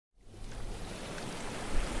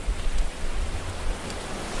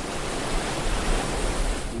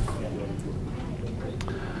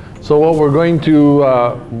So what we're going to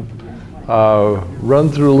run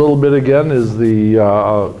through a little bit again is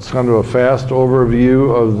it's kind of a fast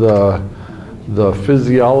overview of the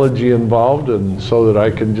physiology involved, and so that I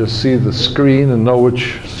can just see the screen and know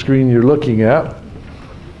which screen you're looking at,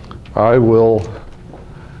 I will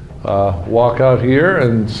walk out here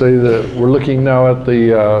and say that we're looking now at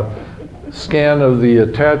the scan of the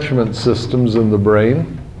attachment systems in the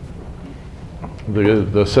brain.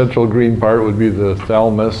 The central green part would be the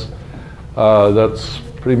thalamus. That's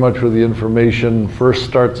pretty much where the information first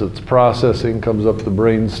starts its processing, comes up the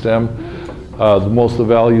brain stem. Most of the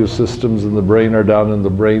value systems in the brain are down in the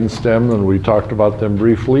brain stem, and we talked about them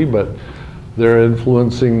briefly, but they're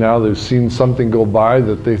influencing now. They've seen something go by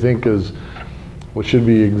that they think is what should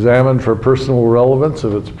be examined for personal relevance.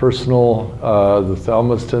 If it's personal, the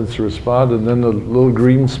thalamus tends to respond, and then the little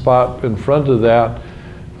green spot in front of that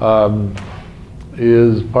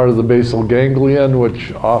is part of the basal ganglion,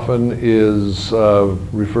 which often is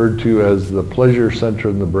referred to as the pleasure center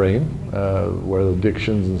in the brain, where the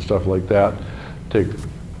addictions and stuff like that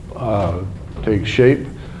take shape.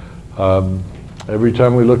 Every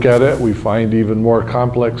time we look at it, we find even more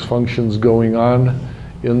complex functions going on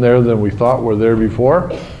in there than we thought were there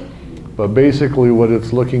before. But basically what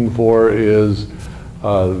it's looking for is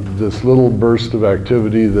this little burst of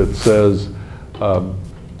activity that says,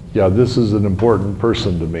 yeah, this is an important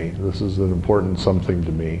person to me. This is an important something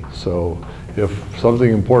to me. So if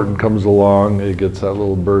something important comes along, it gets that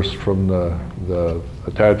little burst from the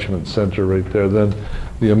attachment center right there. Then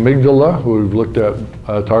the amygdala, who we've looked at,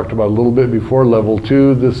 talked about a little bit before, level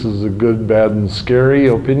 2. This is a good, bad, and scary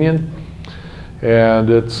opinion. And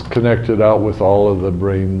it's connected out with all of the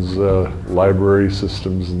brain's library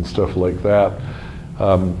systems and stuff like that.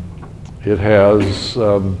 It has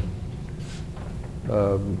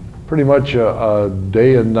pretty much a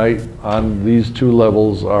day and night on these two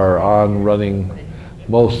levels are on running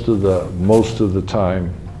most of the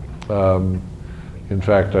time. In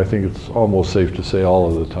fact, I think it's almost safe to say all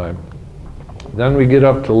of the time. Then we get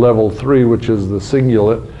up to level 3, which is the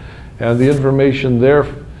cingulate, and the information there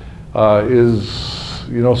is,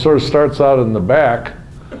 sort of starts out in the back,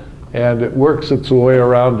 and it works its way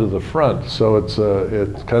around to the front. So it's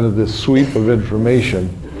kind of this sweep of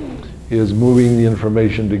information is moving the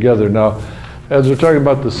information together. Now, as we're talking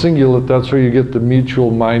about the cingulate, that's where you get the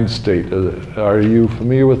mutual mind state. Are you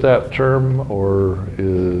familiar with that term, or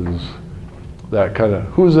is that kind of,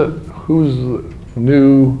 who's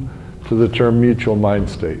new to the term mutual mind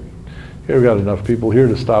state? Here we've got enough people here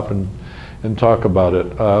to stop and talk about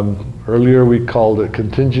it. Earlier we called it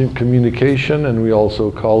contingent communication, and we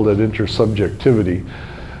also called it intersubjectivity.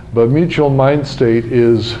 But mutual mind state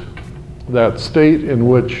is that state in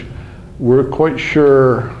which we're quite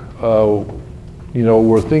sure,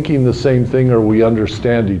 we're thinking the same thing, or we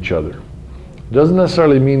understand each other. Doesn't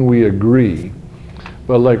necessarily mean we agree,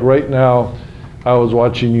 but like right now, I was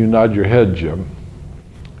watching you nod your head, Jim,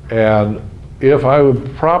 and if I were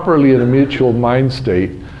properly in a mutual mind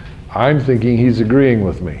state, I'm thinking he's agreeing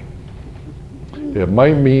with me. It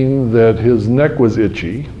might mean that his neck was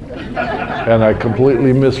itchy, and I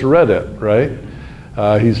completely misread it, right?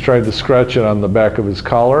 He's trying to scratch it on the back of his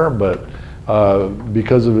collar, but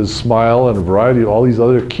because of his smile and a variety of all these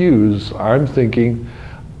other cues, I'm thinking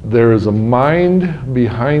there is a mind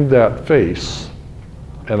behind that face,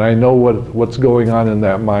 and I know what's going on in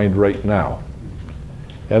that mind right now.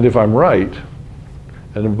 And if I'm right,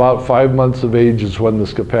 and about 5 months of age is when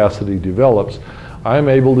this capacity develops, I'm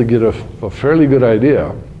able to get a fairly good idea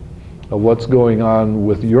of what's going on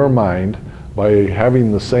with your mind by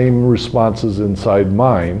having the same responses inside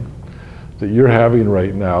mine that you're having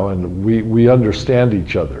right now, and we understand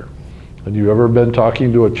each other. And you ever been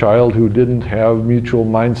talking to a child who didn't have mutual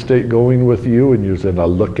mind state going with you, and you said, now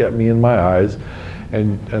look at me in my eyes,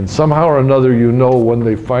 and somehow or another you know when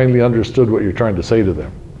they finally understood what you're trying to say to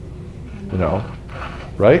them,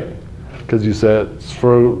 right? Because you said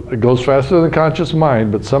it goes faster than conscious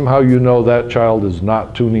mind, but somehow you know that child is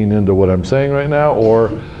not tuning into what I'm saying right now,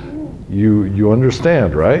 or you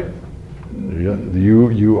understand, right?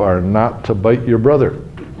 You are not to bite your brother.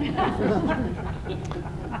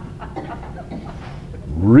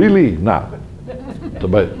 Really not to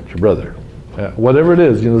bite your brother. Whatever it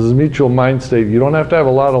is, this is mutual mind state. You don't have to have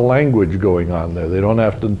a lot of language going on there. They don't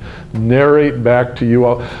have to narrate back to you,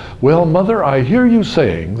 well, mother, I hear you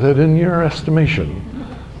saying that in your estimation,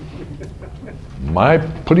 my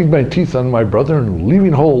putting my teeth on my brother and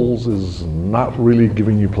leaving holes is not really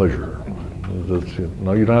giving you pleasure.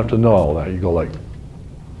 No, you don't have to know all that. You go like,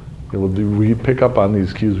 we pick up on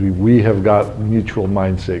these cues. We have got mutual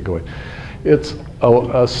mind state going. It's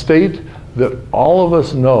a state that all of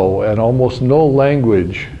us know, and almost no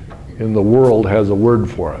language in the world has a word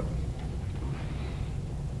for it.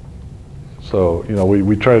 So, you know,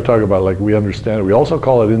 we try to talk about like we understand it. We also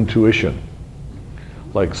call it intuition.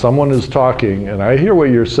 Like someone is talking and I hear what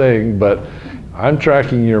you're saying, but I'm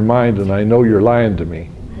tracking your mind and I know you're lying to me.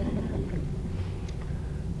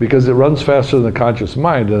 Because it runs faster than the conscious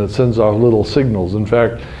mind and it sends off little signals. In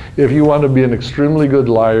fact, if you want to be an extremely good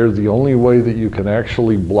liar, the only way that you can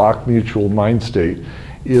actually block mutual mind state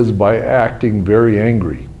is by acting very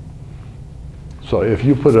angry. So if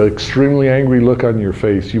you put an extremely angry look on your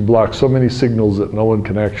face, you block so many signals that no one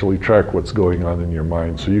can actually track what's going on in your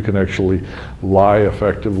mind. So you can actually lie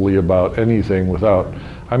effectively about anything without,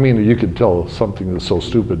 I mean, you can tell something that's so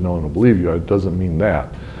stupid no one will believe you. It doesn't mean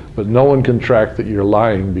that. But no one can track that you're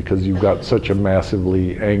lying because you've got such a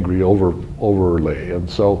massively angry overlay. And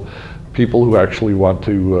so people who actually want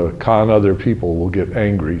to con other people will get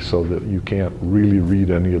angry so that you can't really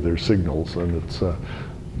read any of their signals. And it's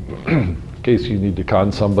in case you need to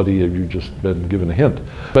con somebody, you've just been given a hint.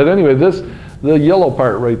 But anyway, the yellow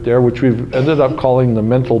part right there, which we've ended up calling the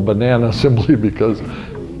mental banana simply because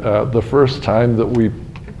the first time that we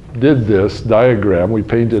did this diagram, we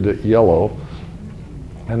painted it yellow.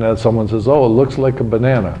 And then someone says, oh, it looks like a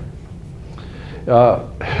banana.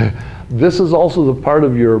 This is also the part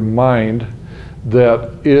of your mind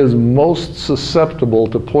that is most susceptible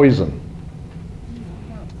to poison.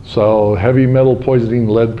 So heavy metal poisoning,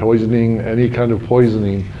 lead poisoning, any kind of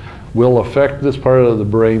poisoning will affect this part of the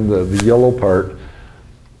brain, the yellow part,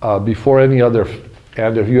 before any other.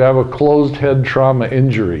 And if you have a closed head trauma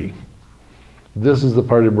injury, this is the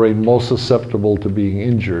part of the brain most susceptible to being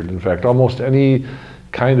injured. In fact, almost any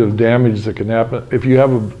kind of damage that can happen. If you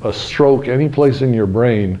have a stroke any place in your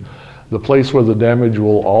brain, the place where the damage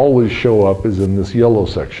will always show up is in this yellow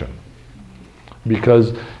section.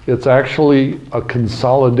 Because it's actually a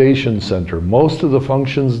consolidation center. Most of the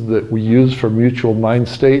functions that we use for mutual mind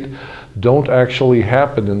state don't actually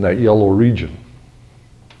happen in that yellow region.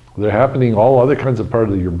 They're happening all other kinds of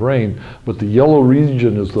parts of your brain, but the yellow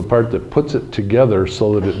region is the part that puts it together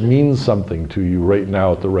so that it means something to you right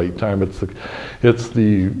now at the right time. It's the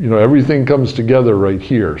you know, everything comes together right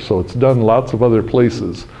here. So it's done lots of other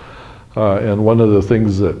places. And one of the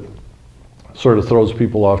things that sort of throws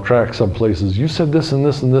people off track some places, you said this and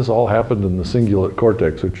this and this all happened in the cingulate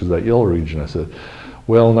cortex, which is that yellow region. I said,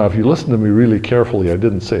 well, now if you listen to me really carefully, I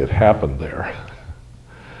didn't say it happened there.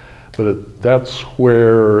 But that's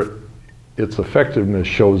where its effectiveness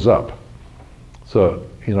shows up. So,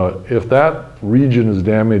 you know, if that region is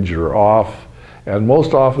damaged or off, and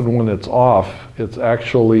most often when it's off, it's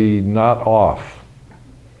actually not off.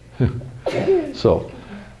 So,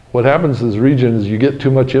 what happens in this region is you get too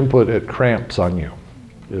much input, it cramps on you.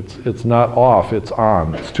 It's not off, it's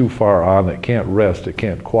on. It's too far on, it can't rest, it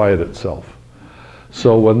can't quiet itself.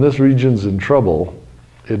 So when this region's in trouble,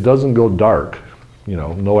 it doesn't go dark. You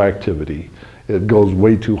know, no activity. It goes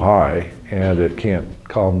way too high and it can't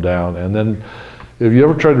calm down. And then if you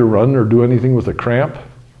ever try to run or do anything with a cramp,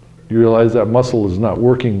 you realize that muscle is not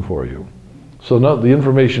working for you. So the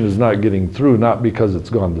information is not getting through, not because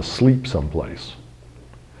it's gone to sleep someplace,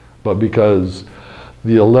 but because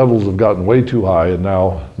the levels have gotten way too high and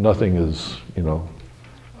now nothing is, you know,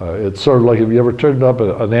 it's sort of like if you ever turned up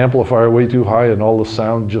an amplifier way too high and all the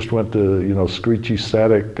sound just went to, you know, screechy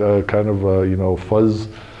static kind of, you know, fuzz,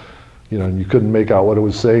 you know, and you couldn't make out what it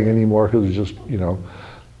was saying anymore because it was just, you know,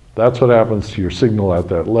 that's what happens to your signal at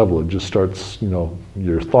that level. It just starts, you know,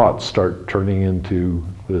 your thoughts start turning into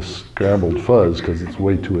this scrambled fuzz because it's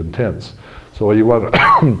way too intense. So what you want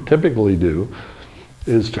to typically do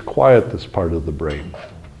is to quiet this part of the brain.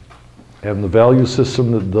 And the value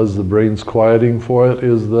system that does the brain's quieting for it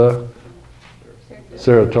is the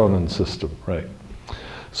serotonin system, right?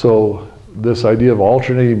 So this idea of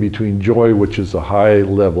alternating between joy, which is a high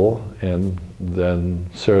level, and then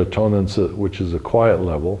serotonin, which is a quiet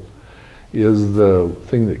level, is the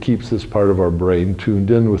thing that keeps this part of our brain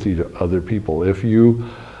tuned in with other people. If you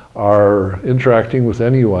are interacting with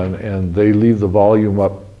anyone and they leave the volume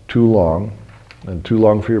up too long, and too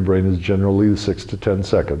long for your brain is generally 6 to 10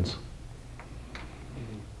 seconds,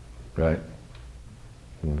 right?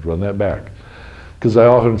 And run that back. Because I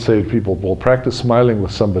often say to people, well, practice smiling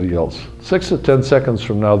with somebody else. 6 to 10 seconds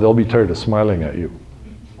from now, they'll be tired of smiling at you.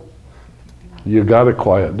 You got to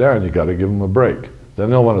quiet down. You got to give them a break. Then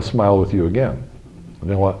they'll want to smile with you again.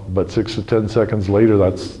 And but 6 to 10 seconds later,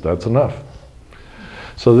 that's enough.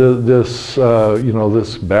 So this,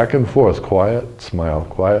 this back and forth, quiet,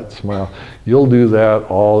 smile, you'll do that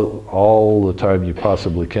all the time you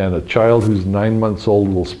possibly can. A child who's 9 months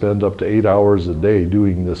old will spend up to 8 hours a day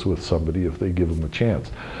doing this with somebody if they give them a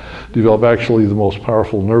chance. Develop actually the most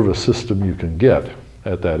powerful nervous system you can get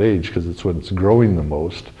at that age, because it's when it's growing the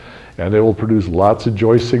most, and it will produce lots of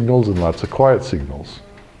joy signals and lots of quiet signals.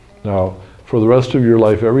 Now, for the rest of your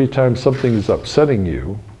life, every time something is upsetting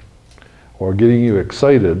you or getting you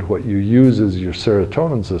excited, what you use is your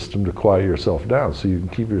serotonin system to quiet yourself down so you can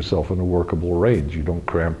keep yourself in a workable range. You don't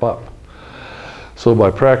cramp up. So by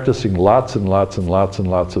practicing lots and lots and lots and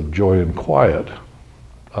lots of joy and quiet,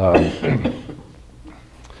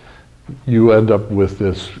 you end up with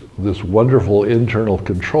this wonderful internal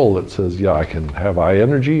control that says, yeah, I can have high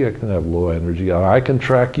energy, I can have low energy, and I can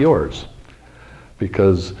track yours.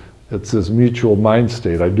 Because it's this mutual mind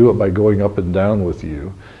state. I do it by going up and down with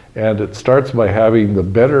you. And it starts by having the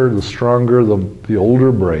better, the stronger, the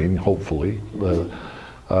older brain, hopefully,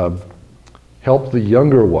 help the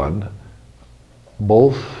younger one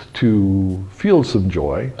both to feel some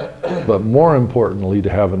joy, but more importantly, to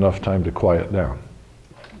have enough time to quiet down.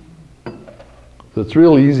 It's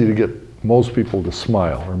really easy to get most people to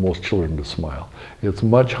smile, or most children to smile. It's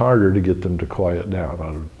much harder to get them to quiet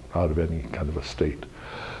down out of any kind of a state.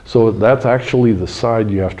 So that's actually the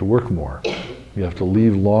side you have to work more. You have to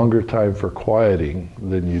leave longer time for quieting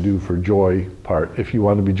than you do for joy part if you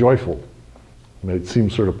want to be joyful. It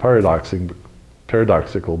seems sort of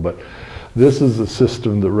paradoxical, but this is the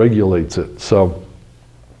system that regulates it. So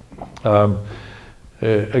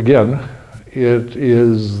again, it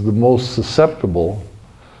is the most susceptible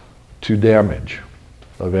to damage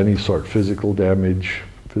of any sort, physical damage,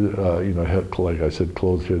 like I said,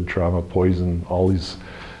 closed head trauma, poison, all these,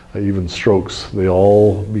 even strokes, they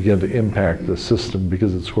all begin to impact the system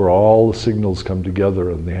because it's where all the signals come together,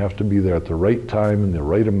 and they have to be there at the right time and the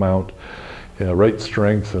right amount, and the right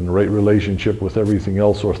strength and the right relationship with everything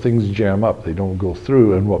else, or things jam up, they don't go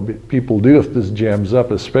through. And what people do if this jams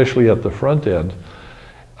up, especially at the front end,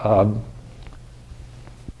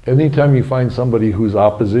 anytime you find somebody who's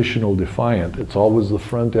oppositional defiant, it's always the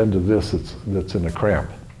front end of this that's in a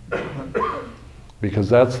cramp. Because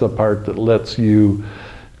that's the part that lets you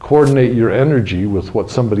coordinate your energy with what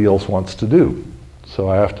somebody else wants to do. So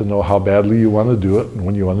I have to know how badly you want to do it, and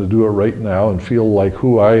when you want to do it right now, and feel like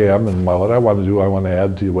who I am and what I want to do, I want to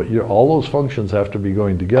add to what you're, all those functions have to be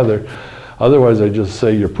going together. Otherwise I just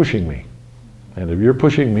say you're pushing me. And if you're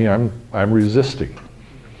pushing me, I'm resisting.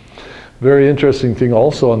 Very interesting thing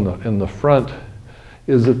also in the front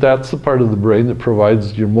is that that's the part of the brain that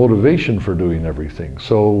provides your motivation for doing everything.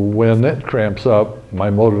 So when it cramps up, my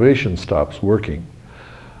motivation stops working.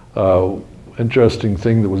 Interesting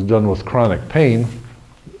thing that was done with chronic pain.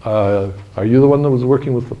 Are you the one that was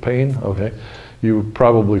working with the pain? Okay. You're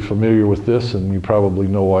probably familiar with this, and you probably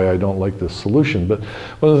know why I don't like this solution. But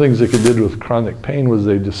one of the things they did with chronic pain was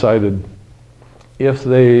they decided if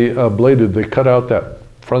they ablated, they cut out that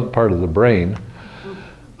front part of the brain,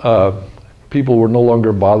 people were no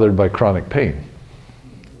longer bothered by chronic pain.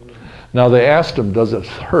 Now they asked them, does it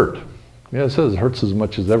hurt? Yeah, it says it hurts as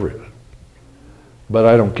much as everything. But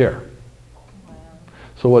I don't care.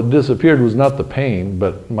 So what disappeared was not the pain,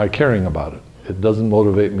 but my caring about it. It doesn't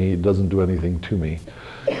motivate me, it doesn't do anything to me.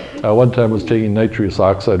 One time I was taking nitrous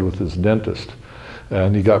oxide with this dentist,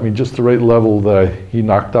 and he got me just the right level that he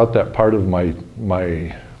knocked out that part of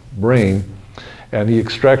my brain, and he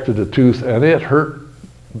extracted a tooth, and it hurt,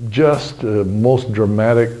 just the most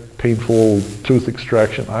dramatic, painful tooth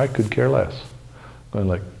extraction. I could care less. Going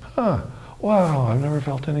like, wow, I've never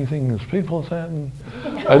felt anything as painful as that. And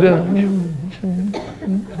I didn't.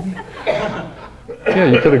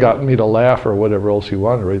 Yeah, you could have gotten me to laugh or whatever else you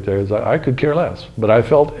wanted right there. I could care less. But I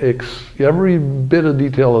felt every bit of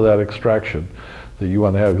detail of that extraction that you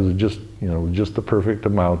want to have, because it just, just the perfect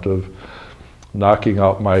amount of knocking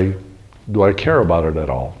out my, do I care about it at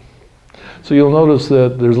all? So you'll notice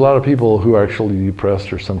that there's a lot of people who are actually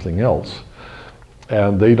depressed or something else,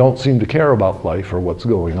 and they don't seem to care about life or what's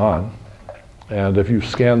going on. And if you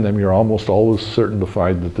scan them, you're almost always certain to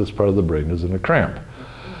find that this part of the brain is in a cramp.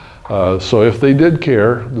 So if they did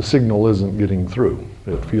care, the signal isn't getting through.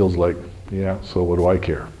 It feels like, yeah, so what do I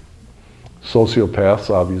care? Sociopaths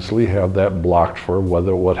obviously have that blocked for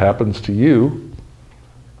what happens to you,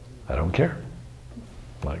 I don't care.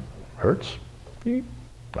 Like, hurts?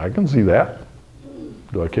 I can see that.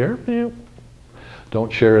 Do I care? Yeah. Don't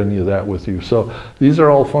share any of that with you. So these are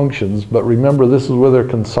all functions, but remember, this is where they're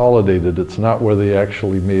consolidated. It's not where they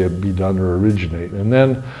actually may be done or originate. And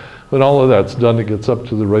then when all of that's done, it gets up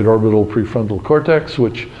to the right orbital prefrontal cortex,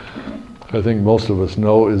 which I think most of us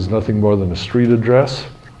know, is nothing more than a street address.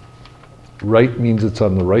 Right means it's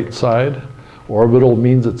on the right side. Orbital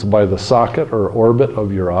means it's by the socket or orbit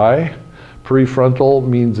of your eye. Prefrontal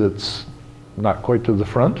means it's not quite to the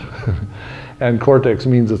front. And cortex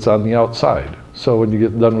means it's on the outside. So when you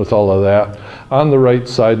get done with all of that, on the right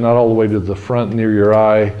side, not all the way to the front near your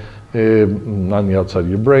eye, on the outside of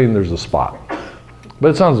your brain, there's a spot.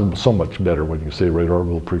 But it sounds so much better when you say right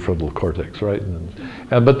orbital prefrontal cortex, right?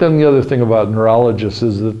 But then the other thing about neurologists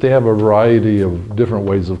is that they have a variety of different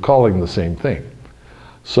ways of calling the same thing.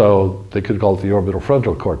 So they could call it the orbital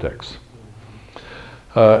frontal cortex.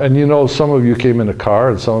 And you know, some of you came in a car,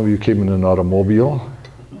 and some of you came in an automobile,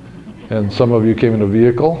 and some of you came in a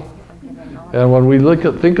vehicle. And when we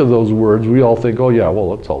think of those words, we all think, oh yeah,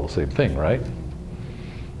 well, it's all the same thing, right?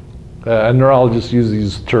 And neurologists use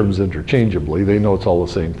these terms interchangeably. They know it's all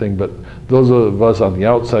the same thing, but those of us on the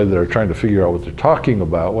outside that are trying to figure out what they're talking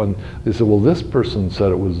about, when they say, well, this person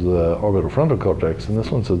said it was the orbital frontal cortex, and this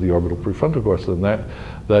one said the orbital prefrontal cortex, and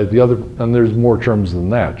and there's more terms than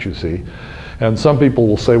that, you see. And some people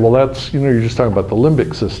will say, well, that's, you're just talking about the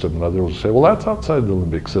limbic system. And others will say, well, that's outside the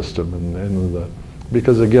limbic system.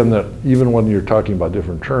 Because again, that even when you're talking about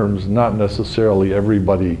different terms, not necessarily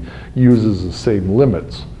everybody uses the same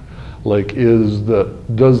limits. Like, does the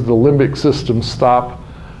limbic system stop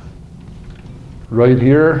right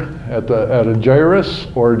here at a gyrus,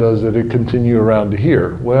 or does it continue around to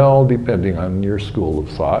here? Well, depending on your school of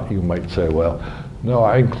thought, you might say, well, no,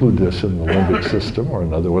 I include this in the limbic system, or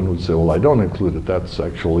another one would say, well, I don't include it. That's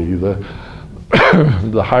actually the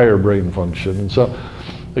the higher brain function. And so,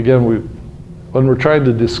 again, when we're trying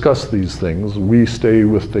to discuss these things, we stay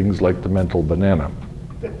with things like the mental banana.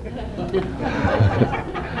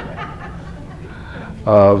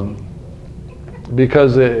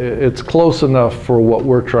 Because it's close enough for what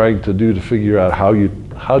we're trying to do to figure out how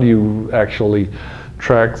do you actually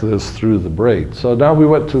track this through the brain. So now we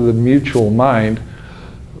went to the mutual mind.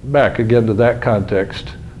 Back again to that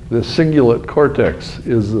context, the cingulate cortex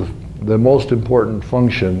is the most important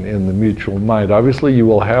function in the mutual mind. Obviously, you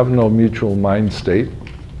will have no mutual mind state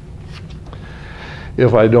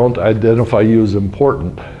if I don't identify you as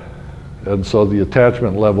important. And so the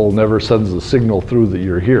attachment level never sends a signal through that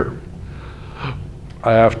you're here.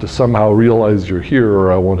 I have to somehow realize you're here,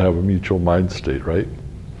 or I won't have a mutual mind state, right?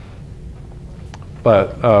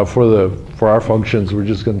 But for our functions, we're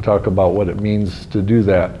just going to talk about what it means to do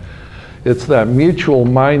that. It's that mutual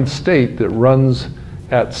mind state that runs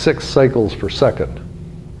at 6 cycles per second.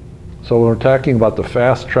 So when we're talking about the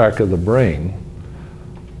fast track of the brain,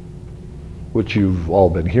 which you've all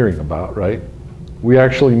been hearing about, right? We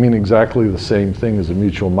actually mean exactly the same thing as a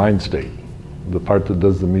mutual mind state, the part that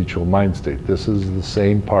does the mutual mind state. This is the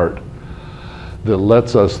same part that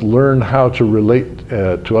lets us learn how to relate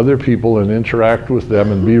to other people and interact with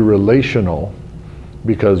them and be relational,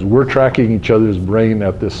 because we're tracking each other's brain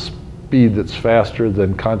at this speed that's faster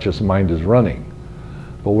than conscious mind is running.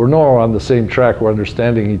 But we're now on the same track, we're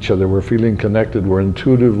understanding each other, we're feeling connected, we're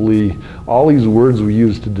intuitively, all these words we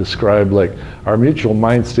use to describe, like, our mutual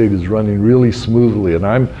mind state is running really smoothly, and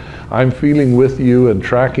I'm feeling with you and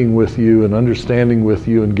tracking with you and understanding with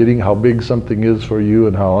you and getting how big something is for you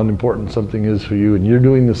and how unimportant something is for you, and you're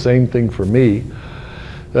doing the same thing for me.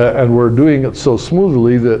 And we're doing it so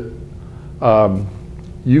smoothly that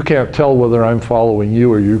you can't tell whether I'm following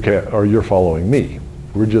you or you're following me.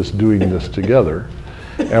 We're just doing this together.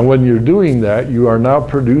 And when you're doing that, you are now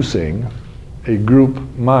producing a group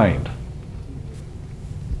mind.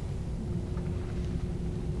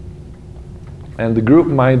 And the group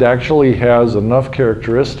mind actually has enough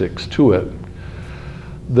characteristics to it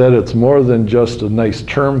that it's more than just a nice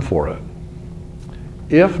term for it.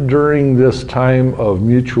 If during this time of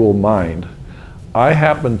mutual mind, I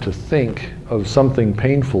happen to think of something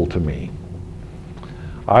painful to me,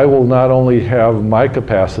 I will not only have my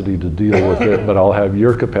capacity to deal with it, but I'll have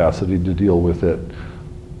your capacity to deal with it.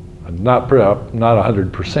 Not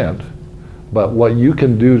 100%, but what you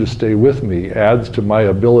can do to stay with me adds to my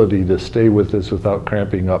ability to stay with this without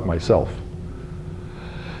cramping up myself.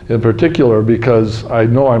 In particular, because I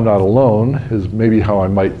know I'm not alone, is maybe how I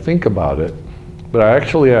might think about it, but I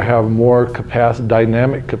have more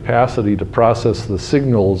dynamic capacity to process the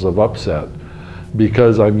signals of upset,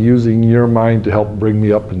 because I'm using your mind to help bring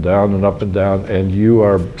me up and down, and you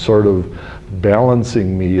are sort of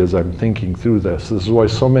balancing me as I'm thinking through this. This is why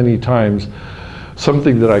so many times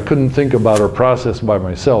something that I couldn't think about or process by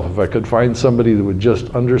myself, if I could find somebody that would just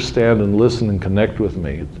understand and listen and connect with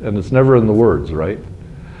me, and it's never in the words, right?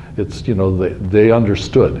 It's, they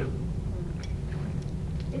understood.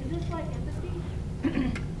 Is this like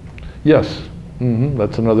empathy? Yes,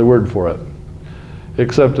 That's another word for it.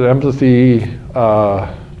 Except empathy,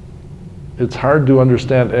 it's hard to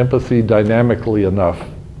understand empathy dynamically enough.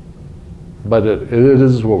 But it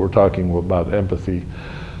is what we're talking about, empathy.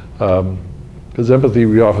 Because empathy,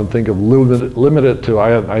 we often think of limited to,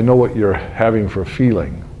 I know what you're having for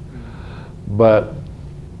feeling. But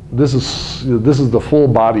this is the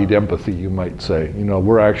full-bodied empathy, you might say. You know,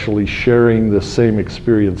 we're actually sharing the same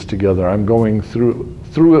experience together. I'm going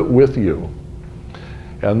through it with you.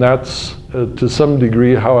 And that's, to some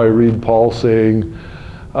degree, how I read Paul saying,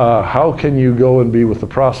 how can you go and be with a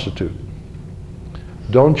prostitute?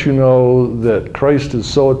 Don't you know that Christ is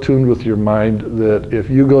so attuned with your mind that if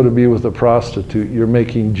you go to be with a prostitute, you're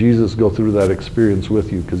making Jesus go through that experience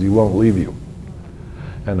with you because he won't leave you.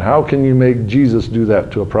 And how can you make Jesus do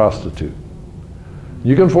that to a prostitute?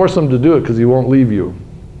 You can force him to do it because he won't leave you.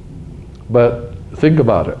 But think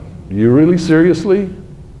about it. You really seriously?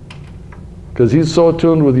 Because he's so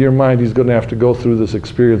attuned with your mind, he's going to have to go through this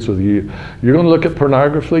experience with you. You're going to look at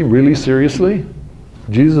pornography really seriously?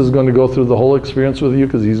 Jesus is going to go through the whole experience with you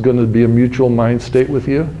because he's going to be a mutual mind state with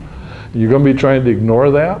you. You're going to be trying to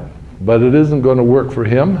ignore that, but it isn't going to work for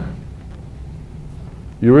him.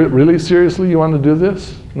 You really seriously, you want to do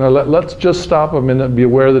this? Now let's just stop a minute and be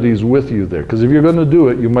aware that he's with you there. Because if you're going to do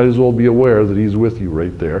it, you might as well be aware that he's with you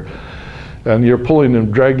right there. And you're pulling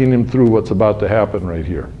him, dragging him through what's about to happen right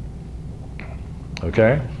here.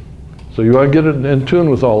 Okay? So you want to get in tune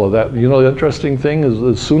with all of that. You know, the interesting thing is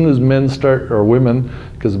as soon as men start, or women,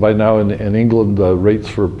 because by now in England the rates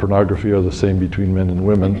for pornography are the same between men and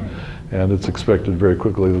women, and it's expected very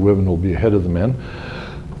quickly the women will be ahead of the men.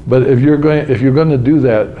 But if you're going to do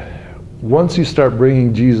that, once you start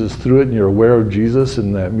bringing Jesus through it and you're aware of Jesus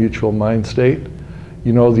in that mutual mind state,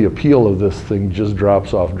 you know the appeal of this thing just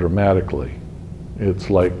drops off dramatically. It's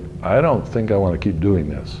like, I don't think I want to keep doing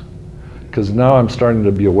this. Because now I'm starting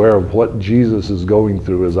to be aware of what Jesus is going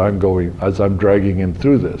through as I'm dragging him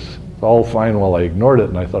through this. It's all fine while I ignored it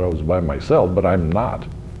and I thought I was by myself, but I'm not.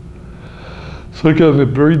 So you have a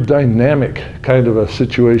very dynamic kind of a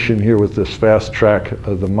situation here with this fast track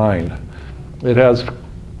of the mind. It has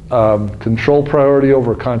control priority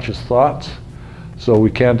over conscious thoughts, so we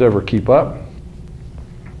can't ever keep up.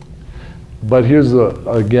 But here's,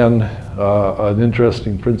 again, an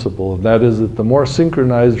interesting principle, and that is that the more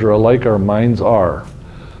synchronized or alike our minds are,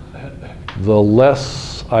 the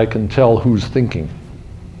less I can tell who's thinking.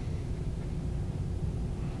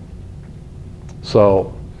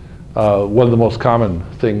 So one of the most common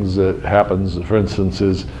things that happens, for instance,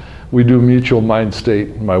 is we do mutual mind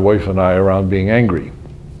state, my wife and I, around being angry.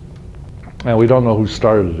 And we don't know who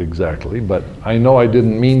started it exactly, but I know I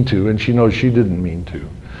didn't mean to, and she knows she didn't mean to.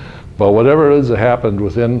 But whatever it is that happened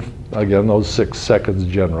within, again, those 6 seconds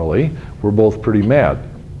generally, we're both pretty mad.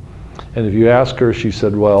 And if you ask her, she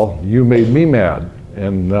said, well, you made me mad.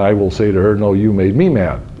 And I will say to her, no, you made me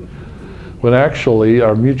mad. When actually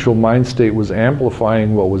our mutual mind state was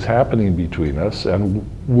amplifying what was happening between us, and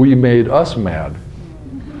we made us mad.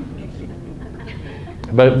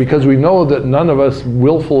 But because we know that none of us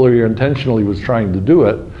willfully or intentionally was trying to do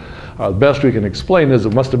it, the best we can explain is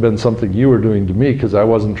it must have been something you were doing to me because I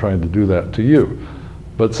wasn't trying to do that to you.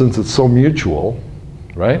 But since it's so mutual,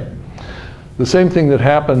 right? The same thing that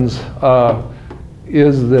happens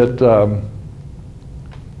is that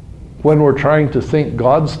when we're trying to think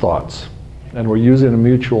God's thoughts and we're using a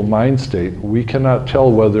mutual mind state, we cannot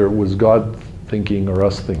tell whether it was God thinking or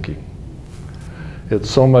us thinking. It's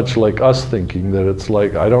so much like us thinking that it's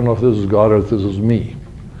like, I don't know if this is God or if this is me.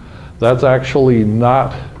 That's actually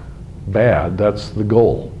not bad, that's the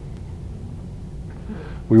goal.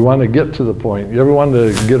 We want to get to the point. You ever want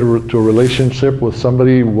to get to a relationship with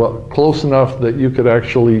somebody close enough that you could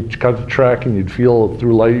actually cut the track and you'd feel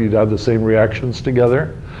through light, you'd have the same reactions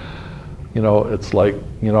together? You know, it's like,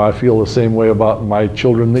 you know, I feel the same way about my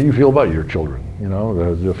children that you feel about your children. You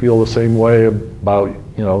know, you feel the same way about,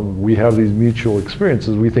 you know, we have these mutual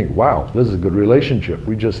experiences. We think, wow, this is a good relationship.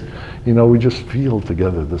 We just, you know, we just feel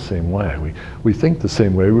together the same way. We think the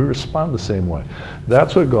same way. We respond the same way.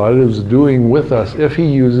 That's what God is doing with us if he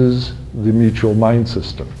uses the mutual mind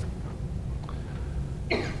system.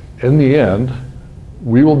 In the end,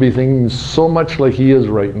 we will be thinking so much like he is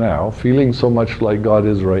right now, feeling so much like God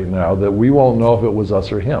is right now, that we won't know if it was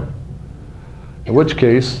us or him. In which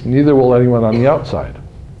case, neither will anyone on the outside.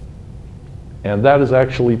 And that is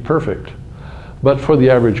actually perfect. But for the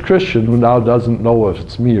average Christian who now doesn't know if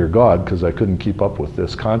it's me or God, because I couldn't keep up with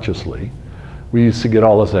this consciously, we used to get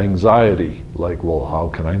all this anxiety, like, well, how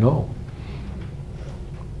can I know?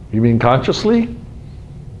 You mean consciously?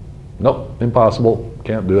 Nope, impossible,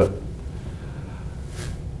 can't do it.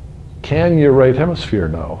 can your right hemisphere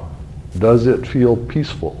now? Does it feel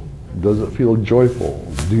peaceful? Does it feel joyful?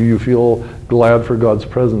 Do you feel glad for God's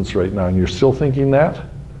presence right now? And you're still thinking that?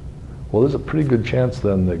 Well, there's a pretty good chance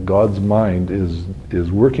then that God's mind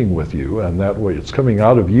is working with you, and that way it's coming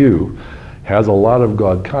out of you has a lot of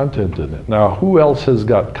God content in it. Now, who else has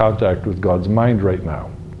got contact with God's mind right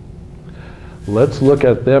now? Let's look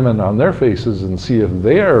at them and on their faces and see if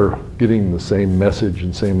they're getting the same message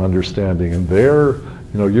and same understanding, and they're,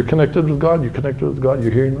 you're connected with God,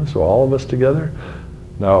 you're hearing this, so all of us together.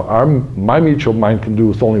 Now, my mutual mind can do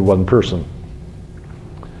with only one person.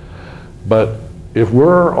 But if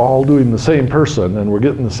we're all doing the same person and we're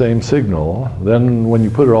getting the same signal, then when you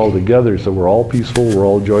put it all together, so we're all peaceful, we're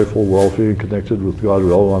all joyful, we're all feeling connected with God,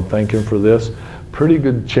 we all want to thank Him for this, pretty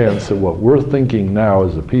good chance that what we're thinking now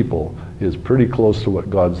as a people is pretty close to what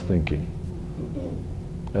God's thinking.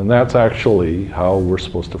 And that's actually how we're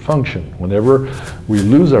supposed to function. Whenever we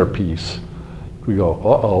lose our peace, we go,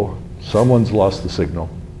 uh-oh, someone's lost the signal.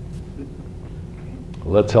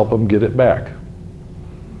 Let's help them get it back.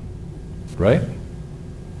 Right?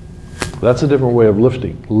 That's a different way of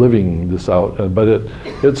living this out, but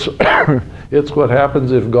it's it's what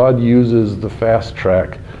happens if God uses the fast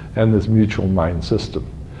track and this mutual mind system.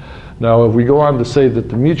 Now, if we go on to say that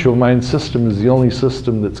the mutual mind system is the only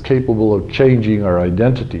system that's capable of changing our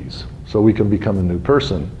identities so we can become a new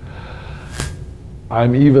person,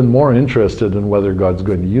 I'm even more interested in whether God's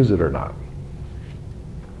going to use it or not.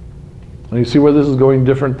 And you see where this is going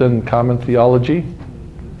different than common theology?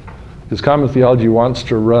 Because common theology wants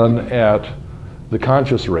to run at the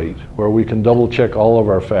conscious rate, where we can double check all of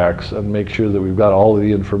our facts and make sure that we've got all of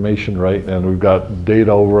the information right, and we've got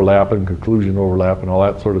data overlap and conclusion overlap and all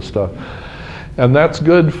that sort of stuff. And that's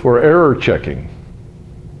good for error checking.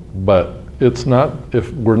 But it's not,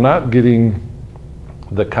 if we're not getting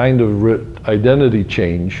the kind of identity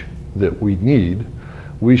change that we need,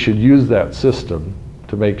 we should use that system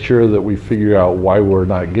to make sure that we figure out why we're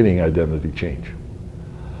not getting identity change.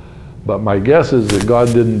 But my guess is that God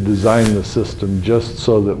didn't design the system just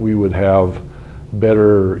so that we would have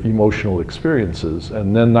better emotional experiences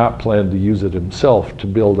and then not plan to use it Himself to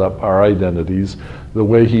build up our identities the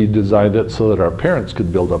way He designed it so that our parents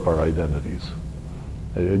could build up our identities.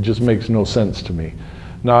 It just makes no sense to me.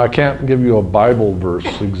 Now, I can't give you a Bible verse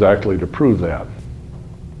exactly to prove that.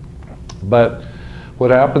 But what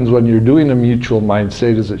happens when you're doing a mutual mind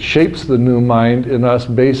state is it shapes the new mind in us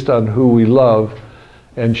based on who we love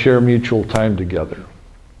and share mutual time together.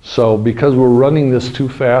 So because we're running this too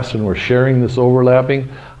fast and we're sharing this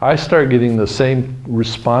overlapping, I start getting the same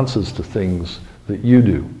responses to things that you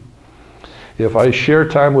do. If I share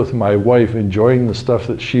time with my wife enjoying the stuff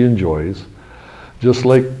that she enjoys, just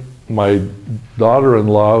like my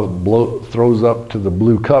daughter-in-law throws up to the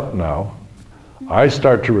blue cup now, I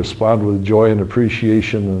start to respond with joy and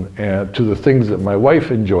appreciation and to the things that my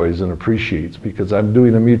wife enjoys and appreciates, because I'm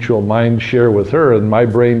doing a mutual mind share with her and my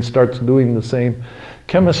brain starts doing the same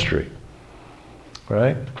chemistry,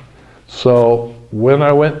 right? So when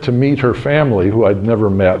I went to meet her family, who I'd never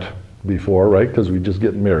met before, right, because we just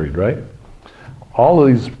get married, right? All of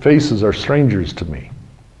these faces are strangers to me,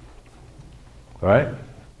 right?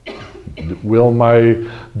 Will my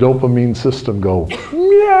dopamine system go,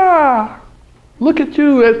 yeah, look at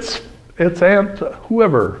you, it's Aunt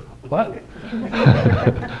whoever. What?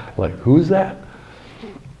 Like, who's that?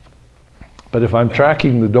 But if I'm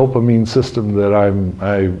tracking the dopamine system that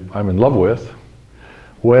I'm in love with,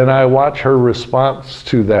 when I watch her response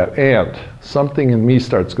to that aunt, something in me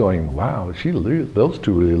starts going, wow, those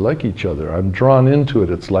two really like each other. I'm drawn into it.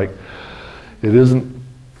 It's like, it isn't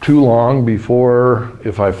too long before,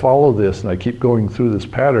 if I follow this and I keep going through this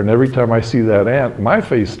pattern, every time I see that ant, my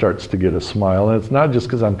face starts to get a smile. And it's not just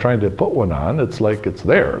because I'm trying to put one on, it's like it's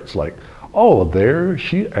there. It's like, oh, there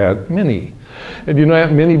she, Aunt Minnie. And you know,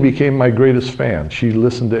 Aunt Minnie became my greatest fan. She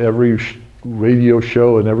listened to every radio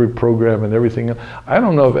show and every program and everything. I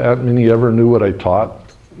don't know if Aunt Minnie ever knew what I taught.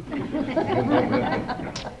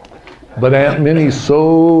 But Aunt Minnie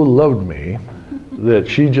so loved me that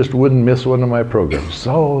she just wouldn't miss one of my programs.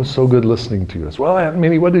 So good listening to us. Well, Aunt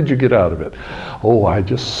Minnie, what did you get out of it? Oh, I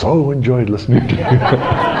just so enjoyed listening to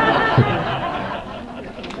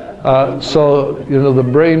you. So, you know, the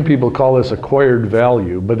brain people call this acquired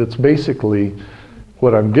value, but it's basically,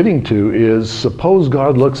 what I'm getting to is, suppose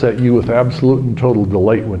God looks at you with absolute and total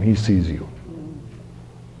delight when He sees you.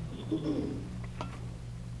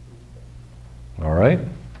 All right?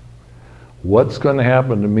 What's going to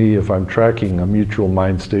happen to me if I'm tracking a mutual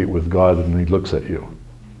mind state with God and He looks at you?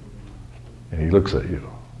 And He looks at you.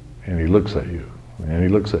 And He looks at you. And He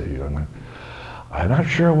looks at you. And I'm not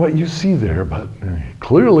sure what you see there, but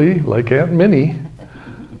clearly, like Aunt Minnie,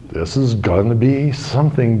 this is going to be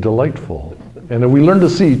something delightful. And if we learn to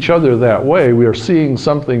see each other that way, we are seeing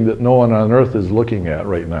something that no one on earth is looking at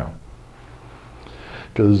right now.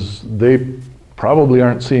 Because they probably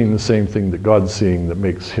aren't seeing the same thing that God's seeing that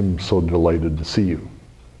makes him so delighted to see you.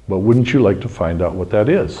 But wouldn't you like to find out what that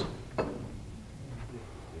is?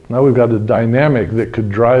 Now we've got a dynamic that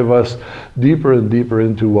could drive us deeper and deeper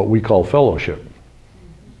into what we call fellowship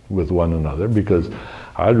with one another, because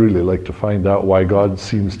I'd really like to find out why God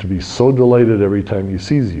seems to be so delighted every time he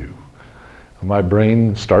sees you. My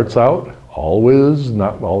brain starts out always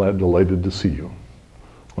not all that delighted to see you.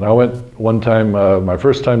 When I went one time, my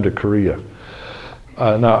first time to Korea,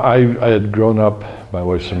 now I had grown up, my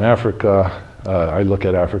wife's from Africa. I look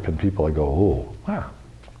at African people, I go, oh, wow,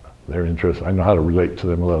 they're interesting. I know how to relate to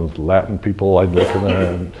them. Latin people, I look at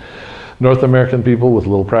them. North American people with a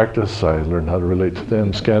little practice, I learned how to relate to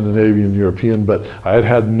them, Scandinavian, European, but I had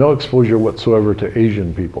had no exposure whatsoever to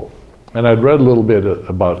Asian people. And I'd read a little bit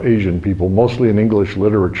about Asian people, mostly in English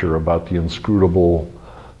literature, about the inscrutable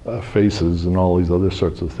faces and all these other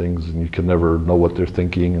sorts of things, and you can never know what they're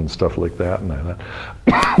thinking and stuff like that.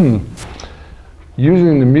 And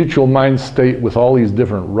using the mutual mind state with all these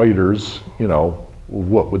different writers, you know,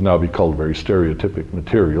 what would now be called very stereotypic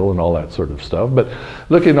material and all that sort of stuff. But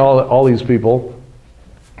looking at all these people,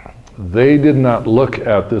 they did not look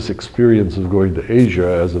at this experience of going to Asia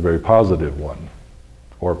as a very positive one,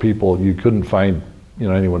 or people you couldn't find, you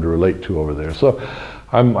know, anyone to relate to over there. So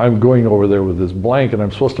I'm going over there with this blank, and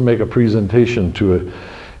I'm supposed to make a presentation to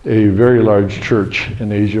a very large church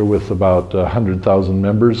in Asia with about 100,000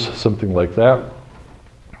 members, something like that.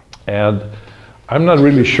 And I'm not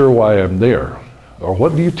really sure why I'm there. Or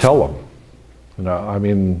what do you tell them? You know, I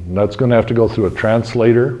mean, that's going to have to go through a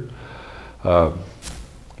translator.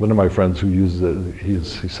 One of my friends who uses it, he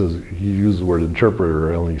says he used the word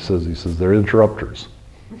interpreter, and he says they're interrupters.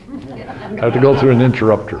 I have to go through an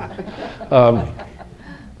interrupter.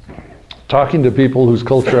 Talking to people whose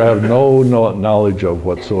culture I have no knowledge of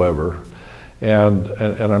whatsoever, and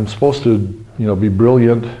I'm supposed to, you know, be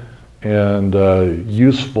brilliant and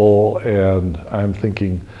useful, and I'm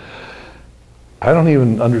thinking, I don't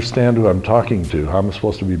even understand who I'm talking to. How am I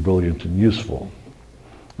supposed to be brilliant and useful?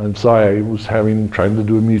 And so I was trying to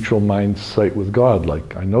do a mutual mind sight with God,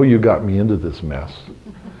 like, I know you got me into this mess.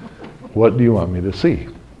 What do you want me to see?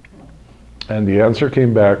 And the answer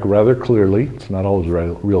came back rather clearly. It's not always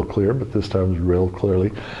real clear, but this time it was real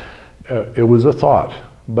clearly. It was a thought,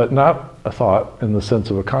 but not a thought in the sense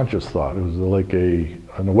of a conscious thought. It was like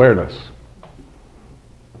an awareness.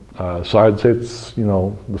 So I'd say it's, you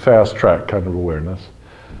know, the fast track kind of awareness.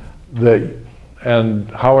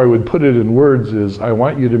 And how I would put it in words is, I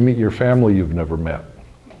want you to meet your family you've never met.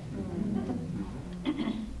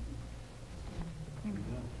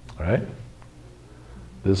 Right?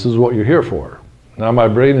 This is what you're here for. Now my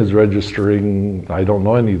brain is registering, I don't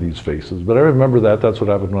know any of these faces, but I remember that's what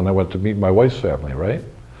happened when I went to meet my wife's family, right?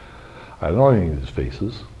 I don't know any of these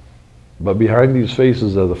faces, but behind these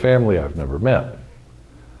faces are the family I've never met.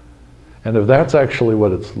 And if that's actually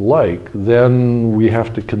what it's like, then we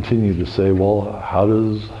have to continue to say, well, how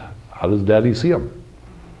does Daddy see them?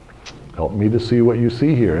 Help me to see what you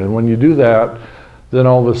see here. And when you do that, then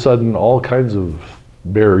all of a sudden all kinds of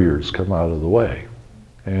barriers come out of the way.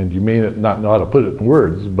 And you may not know how to put it in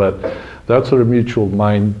words, but that's what a mutual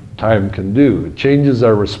mind time can do. It changes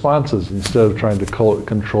our responses instead of trying to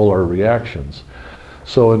control our reactions.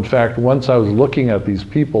 So in fact, once I was looking at these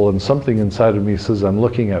people and something inside of me says I'm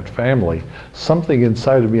looking at family, something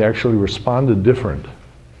inside of me actually responded different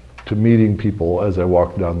to meeting people as I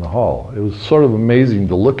walked down the hall. It was sort of amazing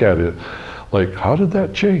to look at it, like, how did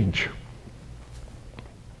that change?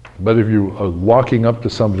 But if you are walking up to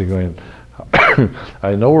somebody going,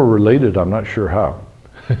 I know we're related, I'm not sure how.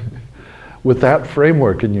 With that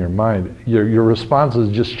framework in your mind, your responses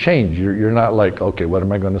just change. You're not like, okay, what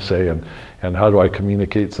am I going to say, and how do I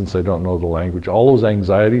communicate since I don't know the language? All those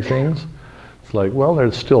anxiety things, it's like, well,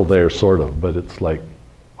 they're still there, sort of, but it's like,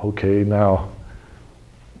 okay, now,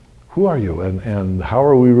 who are you, and how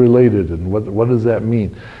are we related, and what does that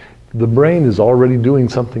mean? The brain is already doing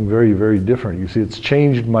something very, very different. You see, it's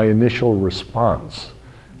changed my initial response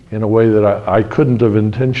in a way that I couldn't have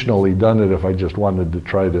intentionally done it if I just wanted to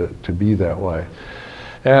try to be that way.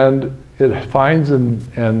 And it finds and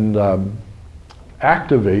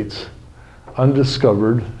activates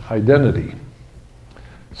undiscovered identity.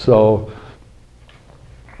 So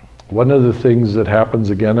one of the things that happens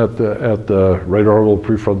again at the right orbital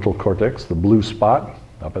prefrontal cortex, the blue spot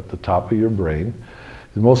up at the top of your brain,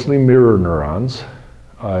 is mostly mirror neurons.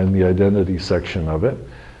 in the identity section of it.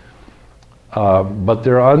 But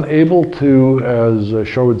they're unable to, as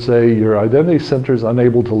Shaw would say, your identity center is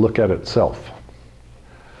unable to look at itself.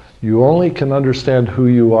 You only can understand who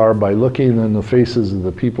you are by looking in the faces of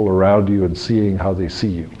the people around you and seeing how they see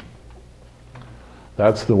you.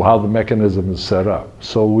 That's how the mechanism is set up.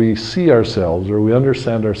 So we see ourselves, or we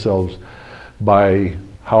understand ourselves by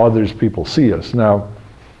how others people see us. Now,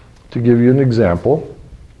 to give you an example,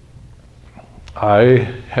 I've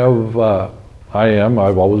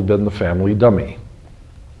always been the family dummy.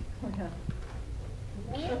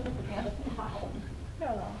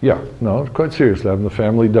 Yeah, no, quite seriously, I'm the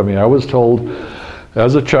family dummy. I was told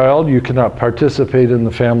as a child, you cannot participate in the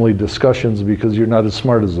family discussions because you're not as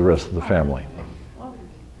smart as the rest of the family.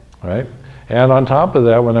 Right? And on top of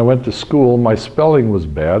that, when I went to school, my spelling was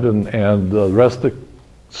bad, and the rest of the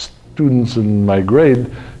students in my grade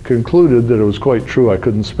concluded that it was quite true. I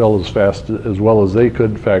couldn't spell as fast as well as they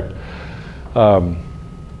could. In fact,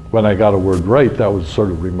 when I got a word right, that was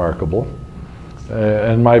sort of remarkable.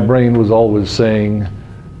 And my brain was always saying,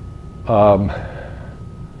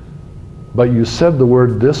 but you said the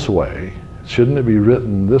word this way. Shouldn't it be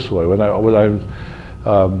written this way?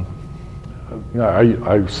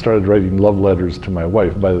 I started writing love letters to my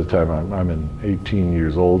wife by the time I'm 18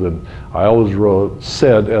 years old, and I always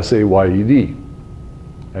said S-A-Y-E-D.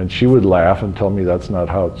 And she would laugh and tell me that's not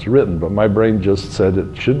how it's written, but my brain just said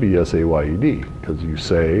it should be S-A-Y-E-D, because you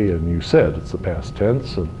say and you said, it's the past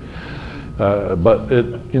tense. And,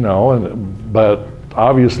 but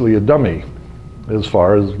obviously a dummy as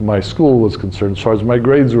far as my school was concerned, as far as my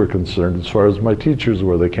grades were concerned, as far as my teachers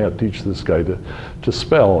were. They can't teach this guy to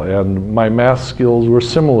spell. And my math skills were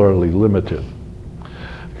similarly limited,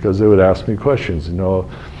 because they would ask me questions. You know,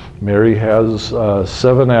 Mary has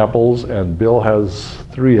 7 apples and Bill has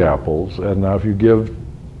 3 apples. And now if you give,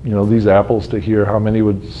 these apples to here, how many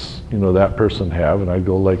would, that person have? And I'd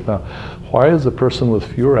go like, now, why is the person with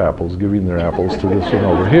fewer apples giving their apples to this one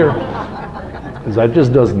over here? Because that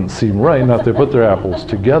just doesn't seem right. Now if they put their apples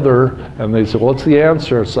together and they say, well, what's the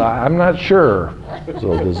answer? So I'm not sure.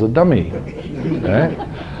 So there's a dummy. Right?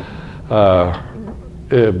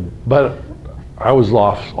 But I was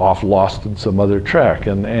lost in some other track.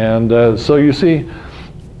 And so you see,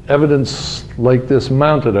 evidence like this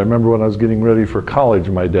mounted. I remember when I was getting ready for college,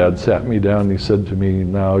 my dad sat me down and he said to me,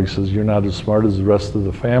 he says, you're not as smart as the rest of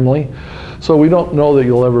the family. So we don't know that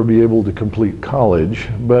you'll ever be able to complete college,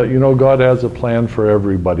 but God has a plan for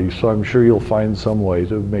everybody, so I'm sure you'll find some way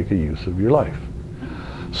to make a use of your life.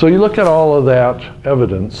 So you look at all of that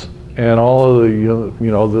evidence and all of the,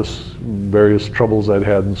 this various troubles I'd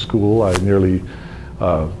had in school. I nearly,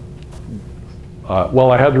 I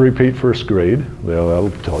had to repeat first grade. That'll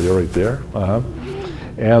tell you right there.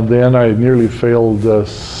 And then I nearly failed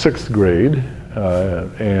 6th grade,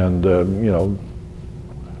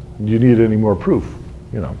 you need any more proof,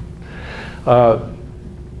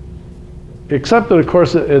 except that, of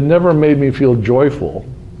course, it never made me feel joyful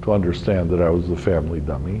to understand that I was the family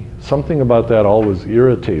dummy. Something about that always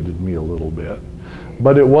irritated me a little bit.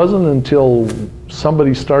 But it wasn't until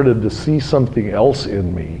somebody started to see something else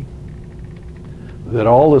in me that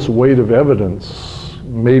all this weight of evidence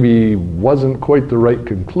maybe wasn't quite the right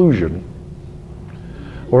conclusion,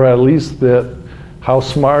 or at least that how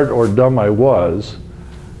smart or dumb I was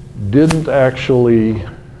didn't actually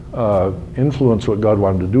influence what God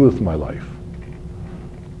wanted to do with my life,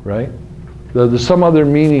 right? There's some other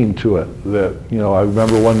meaning to it that, I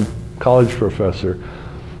remember one college professor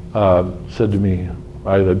said to me,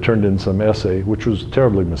 I had turned in some essay, which was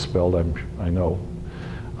terribly misspelled, I know.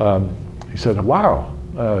 He said, wow,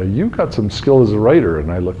 you got some skill as a writer.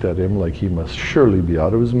 And I looked at him like he must surely be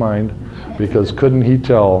out of his mind, because couldn't he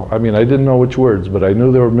tell? I mean, I didn't know which words, but I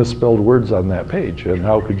knew there were misspelled words on that page. And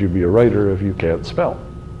how could you be a writer if you can't spell,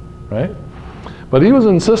 right? But he was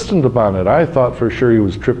insistent upon it. I thought for sure he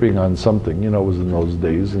was tripping on something. It was in those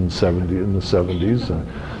days in the 70s. And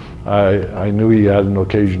I knew he had an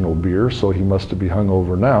occasional beer, so he must be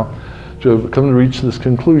hungover now to come to reach this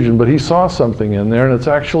conclusion. But he saw something in there, and it's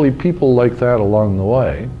actually people like that along the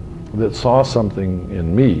way that saw something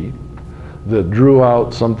in me that drew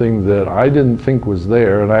out something that I didn't think was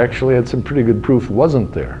there, and I actually had some pretty good proof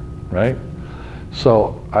wasn't there, right?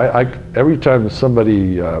 So every time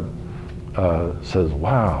somebody says,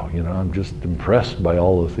 wow, I'm just impressed by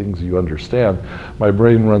all the things you understand, my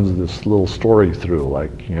brain runs this little story through,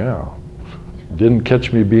 like, yeah, didn't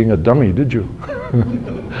catch me being a dummy, did you?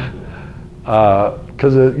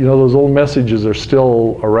 Because those old messages are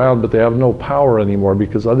still around, but they have no power anymore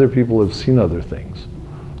because other people have seen other things.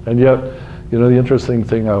 And yet You know, the interesting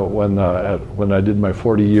thing, when I did my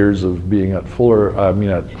 40 years of being at Fuller,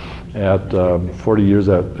 40 years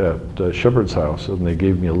at Shepherd's House, and they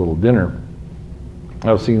gave me a little dinner,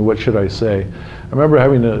 I was thinking, what should I say? I remember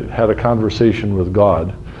had a conversation with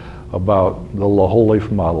God about the whole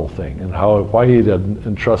life model thing and why he had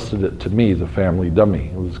entrusted it to me, the family dummy.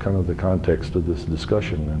 It was kind of the context of this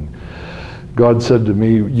discussion. And God said to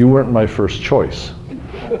me, you weren't my first choice.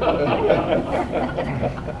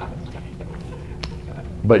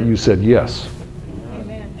 But you said yes.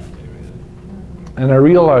 Amen. And I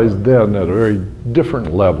realized then at a very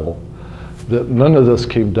different level that none of this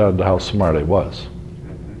came down to how smart I was.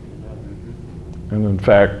 And in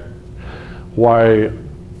fact, why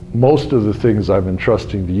most of the things I'm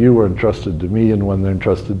entrusting to you are entrusted to me, and when they're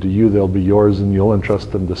entrusted to you, they'll be yours, and you'll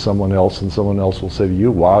entrust them to someone else, and someone else will say to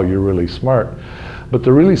you, wow, you're really smart. But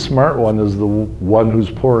the really smart one is the one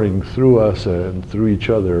who's pouring through us and through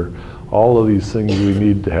each other all of these things we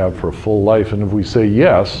need to have for a full life. And if we say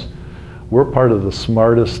yes, we're part of the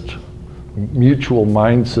smartest mutual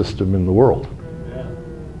mind system in the world.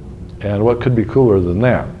 And what could be cooler than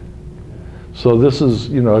that? So this is,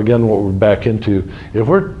 you know, again, what we're back into. If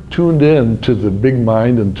we're tuned in to the big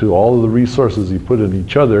mind and to all of the resources he put in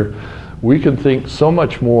each other, we can think so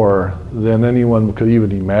much more than anyone could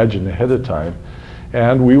even imagine ahead of time.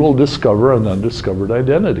 And we will discover an undiscovered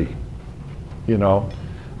identity. You know,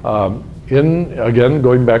 again,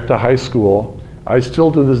 going back to high school, I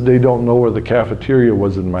still to this day don't know where the cafeteria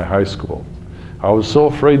was in my high school. I was so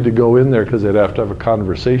afraid to go in there because I'd have to have a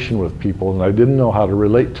conversation with people, and I didn't know how to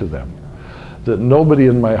relate to them. That nobody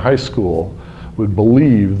in my high school would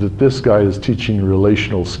believe that this guy is teaching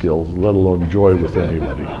relational skills, let alone joy with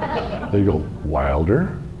anybody. They go,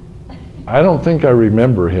 Wilder? I don't think I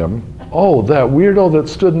remember him. Oh, that weirdo that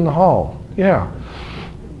stood in the hall. Yeah.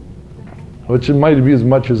 Which it might be as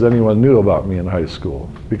much as anyone knew about me in high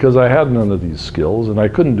school, because I had none of these skills and I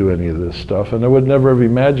couldn't do any of this stuff, and I would never have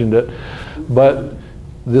imagined it. But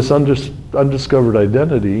this undiscovered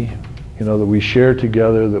identity, you know, that we share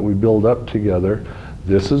together, that we build up together,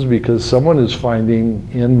 this is because someone is finding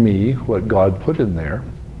in me what God put in there,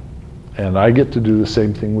 and I get to do the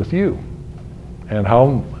same thing with you. And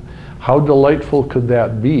how delightful could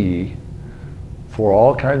that be for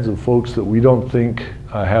all kinds of folks that we don't think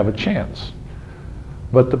have a chance.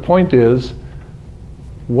 But the point is,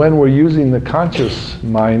 when we're using the conscious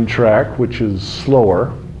mind track, which is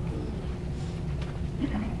slower,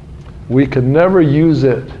 we can never use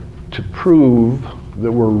it to prove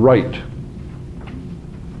that we're right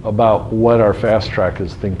about what our fast track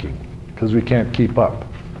is thinking, because we can't keep up.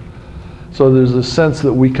 So there's a sense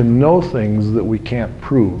that we can know things that we can't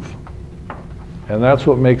prove. And that's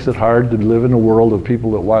what makes it hard to live in a world of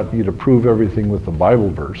people that want you to prove everything with a Bible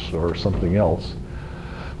verse or something else.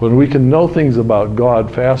 When we can know things about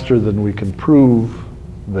God faster than we can prove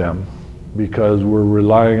them, because we're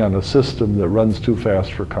relying on a system that runs too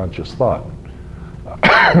fast for conscious thought.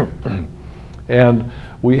 And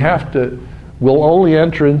we'll only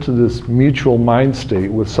enter into this mutual mind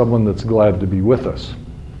state with someone that's glad to be with us.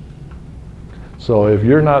 So if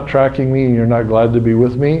you're not tracking me and you're not glad to be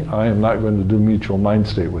with me, I am not going to do mutual mind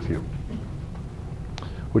state with you.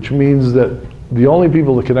 Which means that the only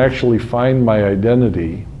people that can actually find my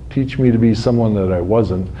identity, teach me to be someone that I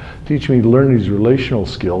wasn't, teach me to learn these relational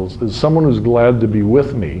skills, is someone who's glad to be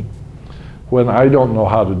with me when I don't know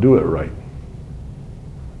how to do it right.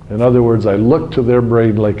 In other words, I look to their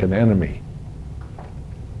brain like an enemy.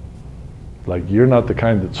 Like, you're not the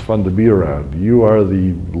kind that's fun to be around. You are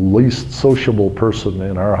the least sociable person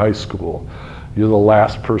in our high school. You're the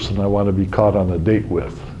last person I want to be caught on a date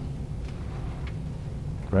with.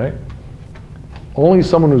 Right? Only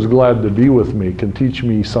someone who's glad to be with me can teach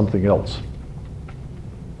me something else.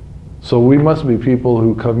 So we must be people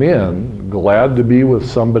who come in glad to be with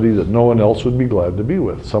somebody that no one else would be glad to be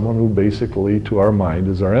with. Someone who basically, to our mind,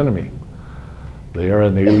 is our enemy. They are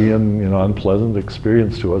an alien, unpleasant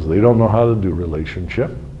experience to us. They don't know how to do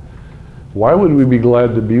relationship. Why would we be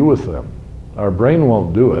glad to be with them? Our brain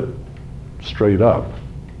won't do it, straight up.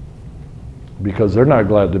 Because they're not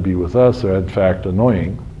glad to be with us. They're in fact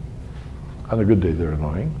annoying. On a good day, they're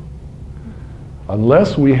annoying.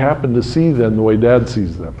 Unless we happen to see them the way Dad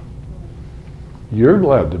sees them. You're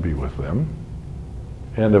glad to be with them.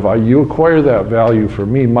 And if you acquire that value for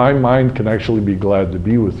me, my mind can actually be glad to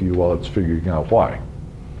be with you while it's figuring out why.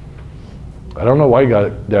 I don't know why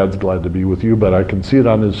Dad's glad to be with you, but I can see it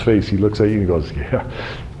on his face. He looks at you and goes, yeah,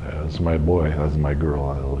 that's my boy, that's my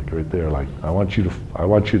girl, like right there. Like, I want you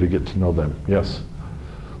to get to know them. Yes?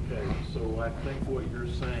 Okay, so I think what you're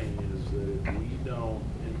saying is that if we don't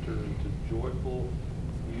enter into joyful,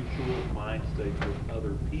 mutual mind mind states with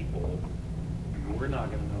other people, we're not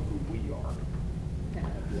going to know who we are.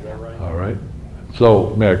 Is that right? All right.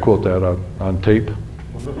 So may I quote that on tape?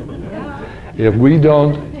 If we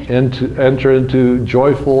don't enter into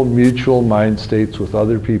joyful mutual mind states with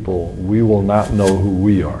other people, we will not know who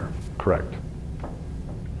we are. Correct.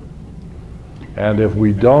 And if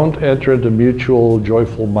we don't enter into mutual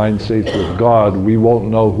joyful mind states with God, we won't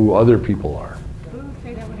know who other people are.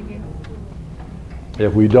 Say that one again.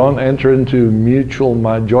 If we don't enter into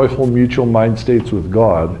joyful mutual mind states with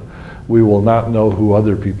God, we will not know who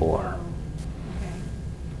other people are.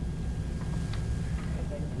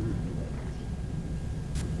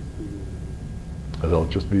 They'll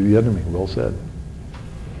just be the enemy. Well said.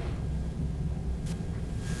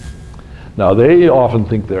 Now they often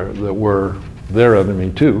think that we're their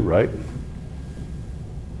enemy too, right?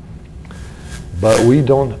 But we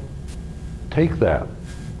don't take that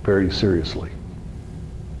very seriously.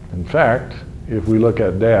 In fact, if we look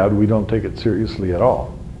at Dad, we don't take it seriously at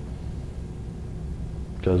all.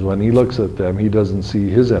 Because when he looks at them, he doesn't see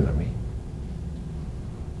his enemy.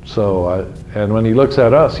 So, and when he looks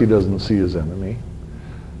at us, he doesn't see his enemy.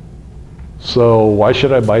 So why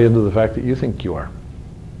should I buy into the fact that you think you are?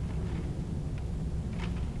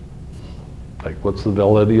 Like, what's the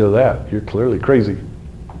validity of that? You're clearly crazy.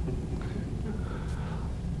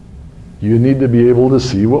 You need to be able to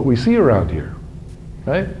see what we see around here,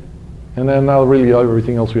 right? And then now really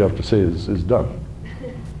everything else we have to say is done.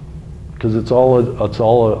 Because it's all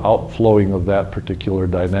an outflowing of that particular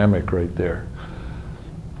dynamic right there.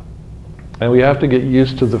 And we have to get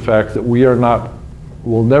used to the fact that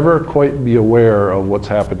we'll never quite be aware of what's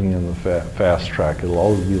happening in the fast track. It'll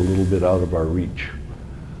always be a little bit out of our reach.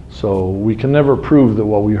 So we can never prove that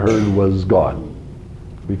what we heard was God.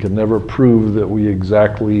 We can never prove that we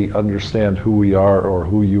exactly understand who we are or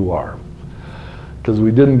who you are. Because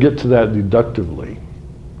we didn't get to that deductively.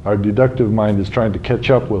 Our deductive mind is trying to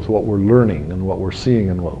catch up with what we're learning and what we're seeing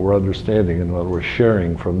and what we're understanding and what we're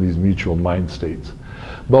sharing from these mutual mind states.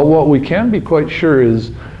 But what we can be quite sure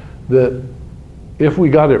is that if we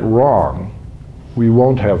got it wrong, we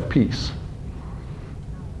won't have peace.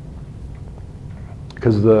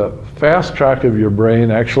 Because the fast track of your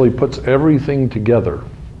brain actually puts everything together.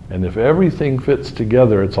 And if everything fits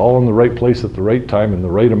together, it's all in the right place at the right time in the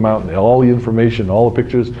right amount, and all the information, all the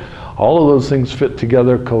pictures, all of those things fit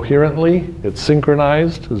together coherently. It's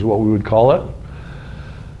synchronized, is what we would call it.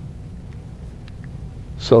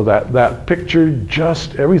 So that picture,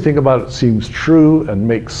 just everything about it seems true and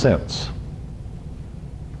makes sense.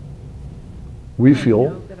 We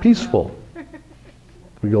feel peaceful.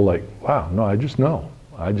 We go like, wow, no, I just know.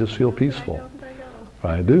 I just feel peaceful.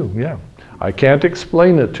 I do, yeah. I can't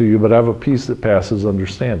explain it to you, but I have a peace that passes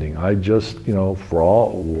understanding. I just, I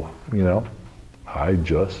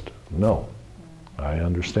just know. I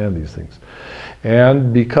understand these things.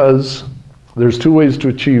 And because there's two ways to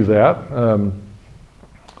achieve that.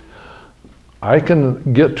 I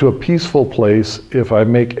can get to a peaceful place if I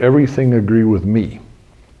make everything agree with me.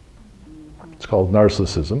 It's called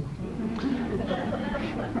narcissism.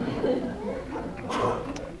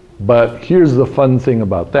 But here's the fun thing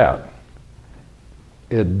about that.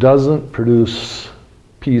 It doesn't produce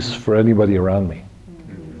peace for anybody around me.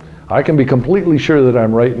 I can be completely sure that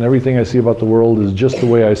I'm right and everything I see about the world is just the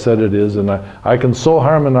way I said it is, and I can so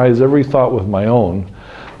harmonize every thought with my own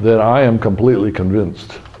that I am completely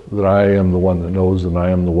convinced that I am the one that knows and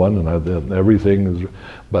I am the one and that everything is,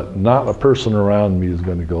 but not a person around me is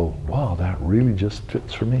going to go, wow, that really just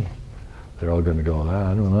fits for me. They're all going to go,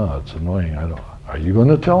 I don't know, it's annoying. Are you going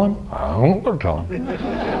to tell him? I'm going to tell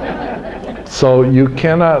him. So you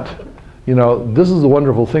cannot, this is the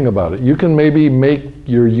wonderful thing about it. You can maybe make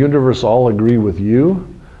your universe all agree with you,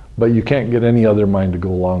 but you can't get any other mind to go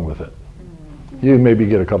along with it. You can maybe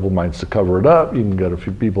get a couple minds to cover it up. You can get a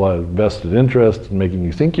few people that have vested interest in making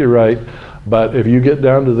you think you're right. But if you get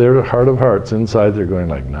down to their heart of hearts, inside they're going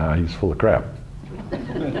like, nah, he's full of crap.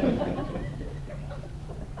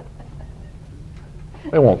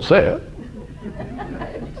 They won't say it.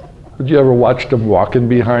 Did you ever watch them walking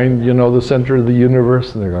behind, the center of the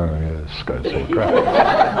universe? And they're going, yeah, this guy's full of crap.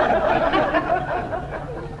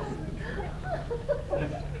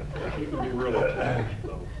 You can be real attached,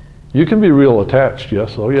 though. You can be real attached,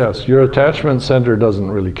 yes. Oh, yes. Your attachment center doesn't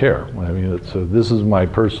really care. I mean, it's this is my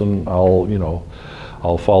person.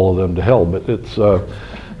 I'll follow them to hell. But it's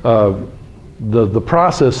the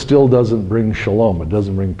process still doesn't bring shalom. It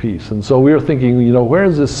doesn't bring peace. And so we were thinking, where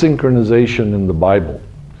is this synchronization in the Bible?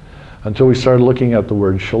 Until we started looking at the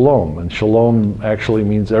word shalom. And shalom actually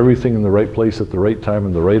means everything in the right place at the right time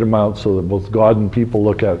in the right amount, so that both God and people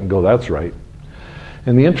look at it and go, that's right.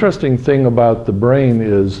 And the interesting thing about the brain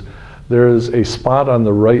is there is a spot on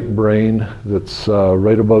the right brain that's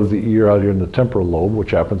right above the ear out here in the temporal lobe,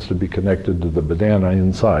 which happens to be connected to the banana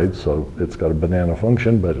inside, so it's got a banana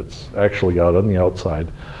function, but it's actually out on the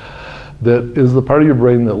outside. That is the part of your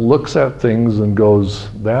brain that looks at things and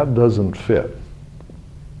goes, that doesn't fit.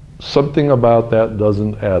 Something about that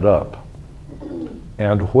doesn't add up.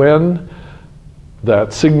 And when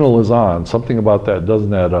that signal is on, something about that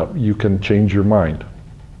doesn't add up, you can change your mind.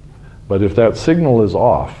 But if that signal is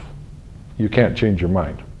off, you can't change your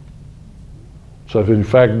mind. So if in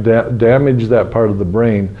fact damage that part of the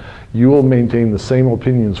brain, you will maintain the same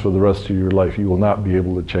opinions for the rest of your life. You will not be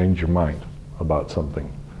able to change your mind about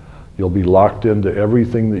something. You'll be locked into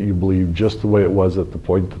everything that you believe just the way it was at the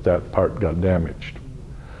point that that part got damaged.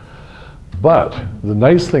 But the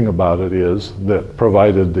nice thing about it is that,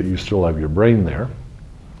 provided that you still have your brain there,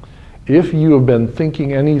 if you have been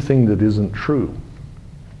thinking anything that isn't true,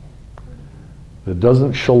 that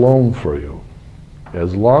doesn't shalom for you,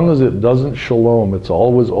 as long as it doesn't shalom, it's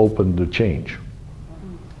always open to change.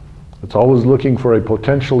 It's always looking for a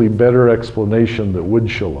potentially better explanation that would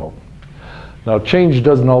shalom. Now, change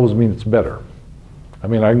doesn't always mean it's better. I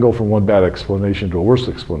mean, I can go from one bad explanation to a worse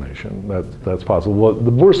explanation. That's possible. Well, the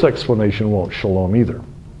worst explanation won't shalom either.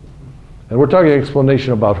 And we're talking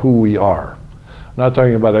explanation about who we are. Not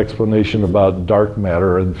talking about explanation about dark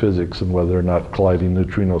matter and physics and whether or not colliding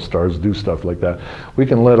neutrino stars do stuff like that. We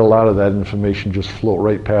can let a lot of that information just float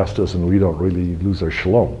right past us and we don't really lose our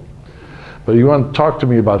shalom. But you want to talk to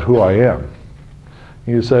me about who I am.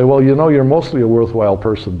 You say, well, you know, you're mostly a worthwhile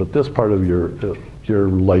person, but this part of your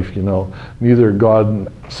life, you know, neither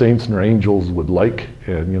God, saints, nor angels would like,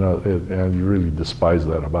 and you know, and you really despise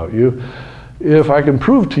that about you. If I can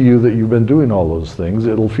prove to you that you've been doing all those things,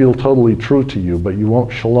 it'll feel totally true to you, but you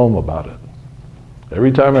won't shalom about it.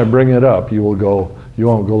 Every time I bring it up, you won't go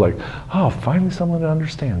like, oh, finally someone that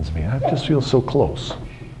understands me. I just feel so close.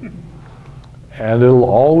 And it'll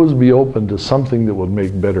always be open to something that would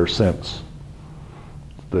make better sense.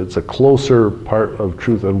 It's a closer part of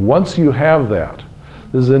truth. And once you have that,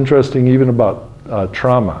 this is interesting even about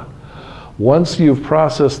trauma. Once you've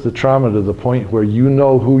processed the trauma to the point where you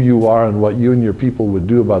know who you are and what you and your people would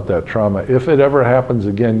do about that trauma, if it ever happens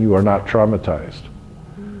again, you are not traumatized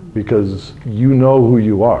because you know who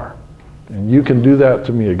you are. And you can do that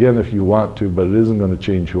to me again if you want to, but it isn't going to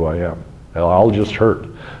change who I am. I'll just hurt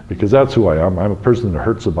because that's who I am. I'm a person that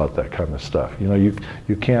hurts about that kind of stuff. You know,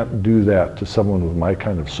 you can't do that to someone with my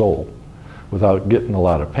kind of soul without getting a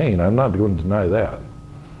lot of pain. I'm not going to deny that.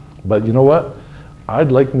 But you know what?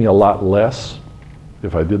 I'd like me a lot less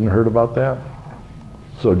if I didn't hurt about that.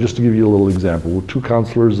 So just to give you a little example, two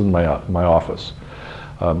counselors in my office.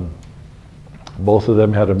 Both of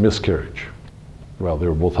them had a miscarriage. Well, they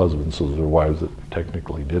were both husbands, so their wives that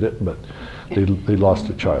technically did it, but they lost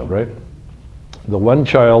a child, right? The one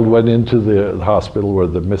child went into the hospital where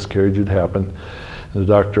the miscarriage had happened. And the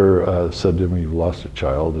doctor said to him, you've lost a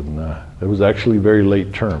child, and it was actually very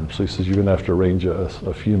late term. So he says, you're going to have to arrange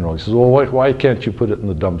a funeral. He says, well, why can't you put it in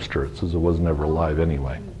the dumpster? It says it was never alive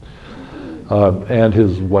anyway. And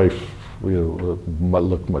his wife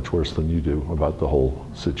looked much worse than you do about the whole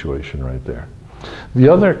situation right there. The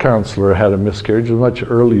other counselor had a miscarriage much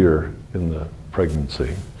earlier in the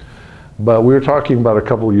pregnancy. But we were talking about a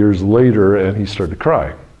couple of years later, and he started to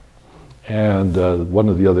cry. And one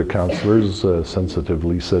of the other counselors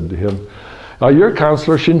sensitively said to him, you're a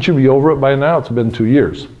counselor, shouldn't you be over it by now? It's been 2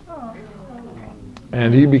 years.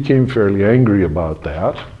 And he became fairly angry about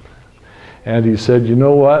that. And he said, you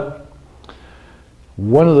know what?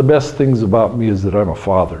 One of the best things about me is that I'm a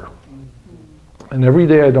father. And every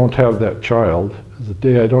day I don't have that child is the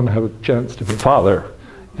day I don't have a chance to be a father.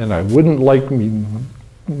 And I wouldn't like me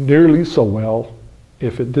nearly so well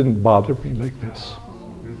if it didn't bother me like this.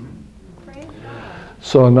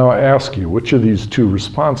 So now I ask you, which of these two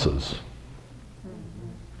responses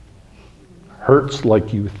hurts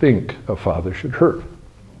like you think a father should hurt?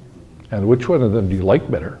 And which one of them do you like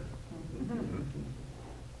better?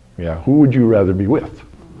 Yeah, who would you rather be with?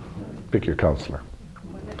 Pick your counselor.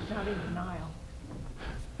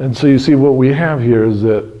 And so you see what we have here is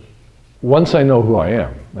that once I know who I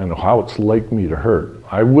am and how it's like me to hurt,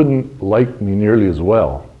 I wouldn't like me nearly as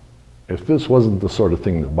well if this wasn't the sort of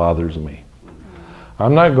thing that bothers me.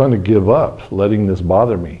 I'm not going to give up letting this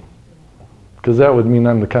bother me because that would mean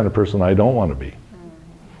I'm the kind of person I don't want to be,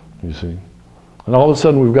 you see. And all of a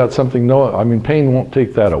sudden we've got something, pain won't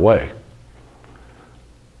take that away.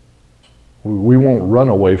 We won't run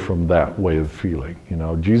away from that way of feeling, you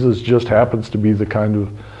know. Jesus just happens to be the kind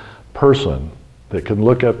of person that can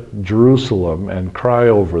look at Jerusalem and cry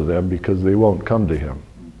over them because they won't come to him.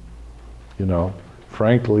 You know,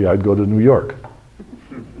 frankly, I'd go to New York.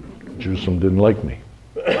 Jerusalem didn't like me.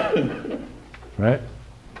 Right?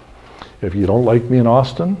 If you don't like me in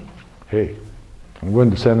Austin, hey, I'm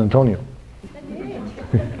going to San Antonio.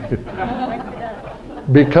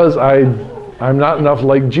 Because I'm not enough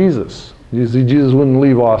like Jesus. You see, Jesus wouldn't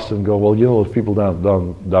leave Austin and go, well, you know, those people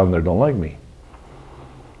down there don't like me.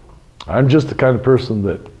 I'm just the kind of person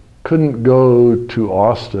that couldn't go to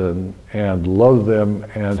Austin and love them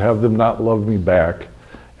and have them not love me back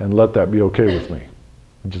and let that be okay with me.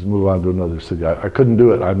 Just move on to another city. I couldn't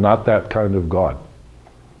do it. I'm not that kind of God.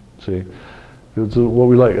 See? It's what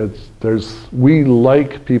we like. We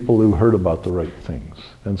like people who heard about the right things.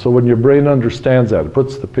 And so when your brain understands that, it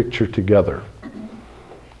puts the picture together.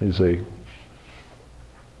 You say,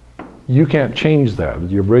 you can't change that.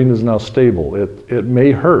 Your brain is now stable. It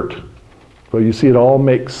may hurt, but you see, it all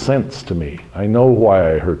makes sense to me. I know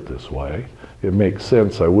why I hurt this way. It makes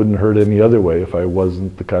sense. I wouldn't hurt any other way if I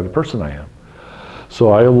wasn't the kind of person I am.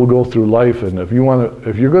 So I will go through life, and if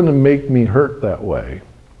you're going to make me hurt that way,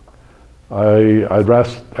 I'd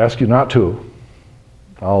ask you not to.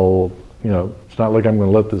 It's not like I'm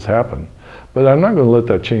going to let this happen. But I'm not going to let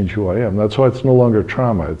that change who I am. That's why it's no longer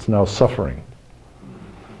trauma, it's now suffering.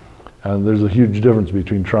 And there's a huge difference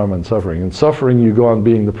between trauma and suffering. In suffering, you go on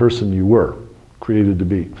being the person you were created to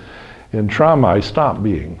be. In trauma, I stop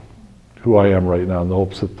being who I am right now in the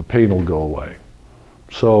hopes that the pain will go away.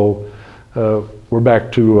 So we're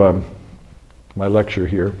back to my lecture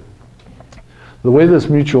here. The way this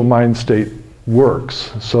mutual mind state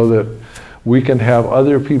works so that we can have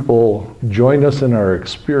other people join us in our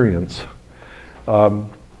experience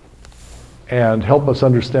and help us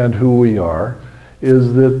understand who we are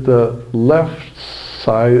is that the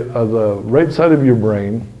right side of your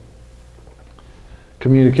brain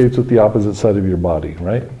communicates with the opposite side of your body,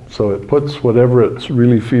 right? So it puts whatever it's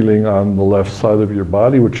really feeling on the left side of your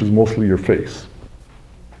body, which is mostly your face.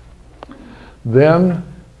 Then,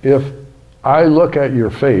 if I look at your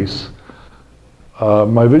face,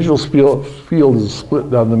 my visual field is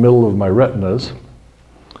split down the middle of my retinas.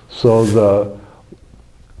 So the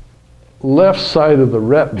left side of the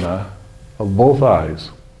retina of both eyes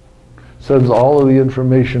sends all of the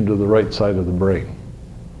information to the right side of the brain.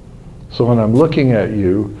 So when I'm looking at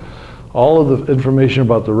you, all of the information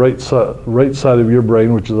about the right side of your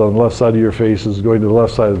brain, which is on the left side of your face, is going to the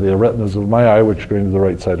left side of the retinas of my eye, which is going to the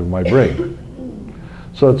right side of my brain.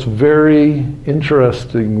 So it's a very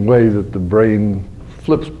interesting way that the brain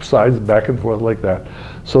flips sides back and forth like that,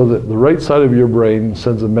 so that the right side of your brain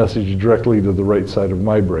sends a message directly to the right side of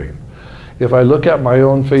my brain. If I look at my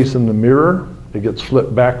own face in the mirror, it gets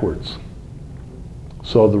flipped backwards.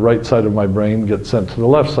 So the right side of my brain gets sent to the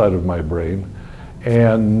left side of my brain.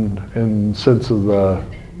 And in sense of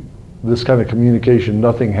this kind of communication,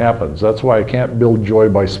 nothing happens. That's why I can't build joy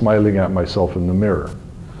by smiling at myself in the mirror.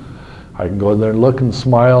 I can go in there and look and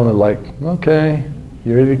smile and like, okay,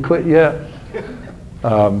 you ready to quit yet?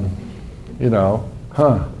 Oh,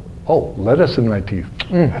 lettuce in my teeth.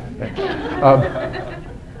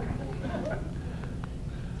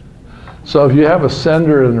 So if you have a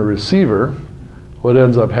sender and a receiver, what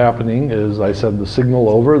ends up happening is I send the signal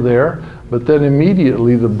over there, but then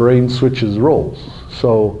immediately the brain switches roles.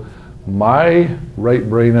 So my right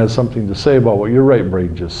brain has something to say about what your right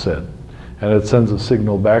brain just said, and it sends a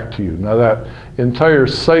signal back to you. Now that entire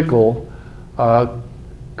cycle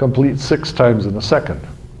completes 6 times in a second.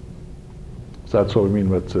 So that's what we mean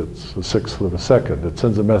with it's a sixth of a second. It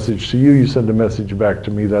sends a message to you, you send a message back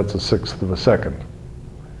to me, that's a sixth of a second.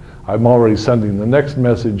 I'm already sending the next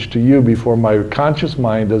message to you before my conscious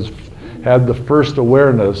mind has had the first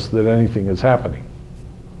awareness that anything is happening.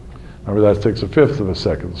 Remember, that takes a fifth of a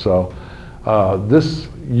second. So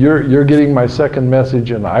you're getting my second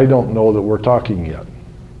message and I don't know that we're talking yet.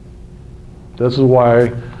 This is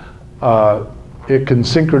why it can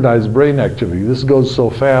synchronize brain activity. This goes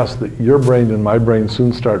so fast that your brain and my brain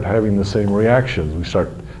soon start having the same reactions. We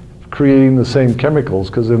start creating the same chemicals,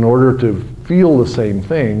 because in order to feel the same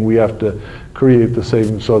thing, we have to create the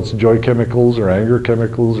same, so it's joy chemicals or anger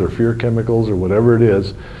chemicals or fear chemicals or whatever it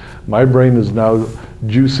is. My brain is now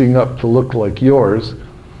juicing up to look like yours,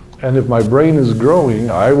 and if my brain is growing,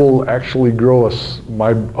 I will actually grow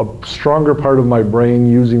a stronger part of my brain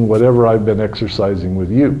using whatever I've been exercising with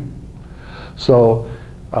you. So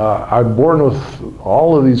I'm born with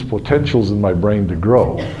all of these potentials in my brain to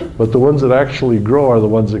grow, but the ones that actually grow are the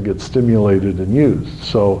ones that get stimulated and used.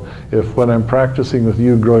 So if when I'm practicing with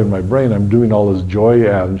you growing my brain, I'm doing all this joy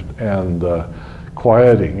and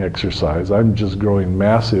quieting exercise. I'm just growing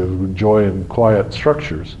massive joy and quiet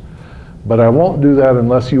structures. But I won't do that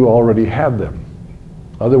unless you already had them.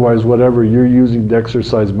 Otherwise, whatever you're using to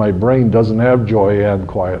exercise my brain doesn't have joy and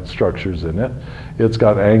quiet structures in it. It's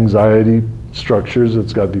got anxiety structures,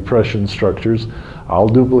 it's got depression structures. I'll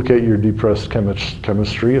duplicate your depressed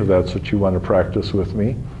chemistry if that's what you want to practice with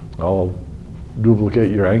me. I'll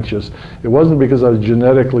duplicate your anxious. It wasn't because I was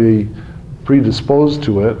genetically predisposed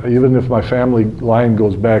to it, even if my family line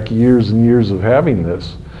goes back years and years of having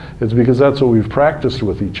this. It's because that's what we've practiced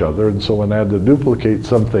with each other, and so when I had to duplicate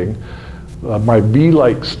something, my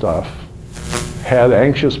be-like stuff had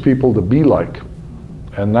anxious people to be like.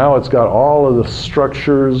 And now it's got all of the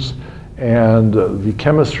structures and the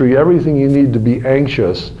chemistry, everything you need to be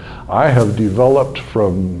anxious, I have developed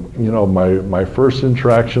from my first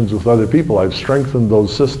interactions with other people. I've strengthened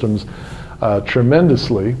those systems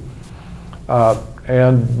tremendously.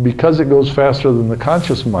 And because it goes faster than the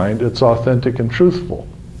conscious mind, it's authentic and truthful.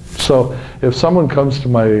 So if someone comes to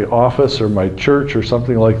my office or my church or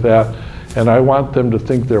something like that, and I want them to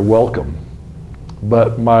think they're welcome,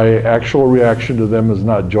 but my actual reaction to them is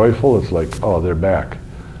not joyful, it's like, oh, they're back.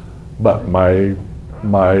 But my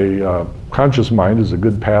conscious mind, as a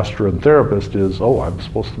good pastor and therapist, is, oh, I'm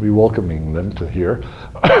supposed to be welcoming them to here.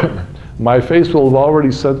 My face will have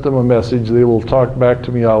already sent them a message. They will talk back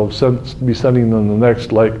to me. I'll be sending them the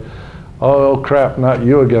next, like, oh crap, not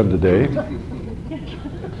you again today.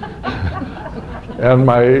 And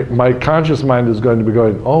my conscious mind is going to be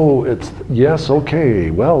going, oh, yes,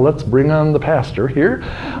 okay, well, let's bring on the pastor here.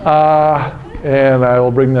 And I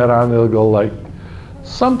will bring that on, they'll go like,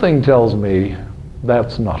 something tells me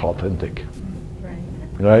that's not authentic,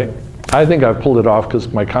 right? I think I pulled it off because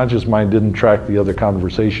my conscious mind didn't track the other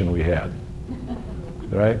conversation we had,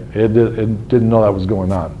 right? It didn't know that was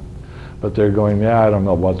going on. But they're going, yeah, I don't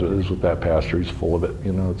know what it is with that pastor, he's full of it.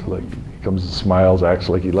 It's like, he comes and smiles, acts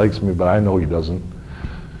like he likes me, but I know he doesn't.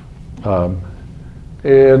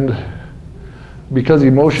 And because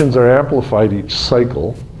emotions are amplified each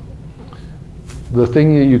cycle, the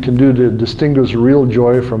thing that you can do to distinguish real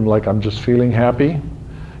joy from like I'm just feeling happy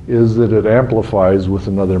is that it amplifies with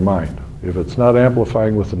another mind. If it's not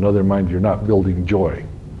amplifying with another mind, you're not building joy.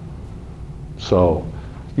 So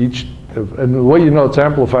and the way you know it's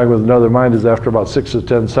amplifying with another mind is after about 6 to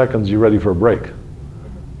 10 seconds, you're ready for a break.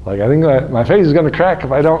 Like, I think my face is going to crack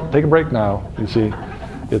if I don't take a break now, you see.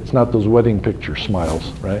 It's not those wedding picture smiles,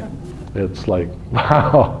 right? It's like,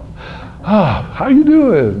 wow, how you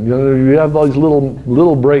doing? You have all these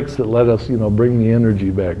little breaks that let us, bring the energy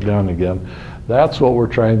back down again. That's what we're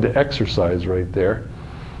trying to exercise right there.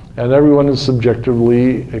 And everyone is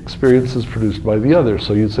subjectively experiences produced by the other.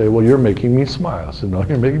 So you'd say, well, you're making me smile. So no,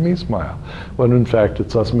 you're making me smile. When in fact,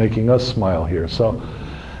 it's us making us smile here. So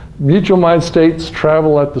mutual mind states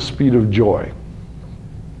travel at the speed of joy.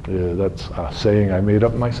 That's a saying I made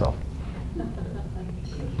up myself.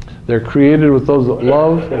 They're created with those that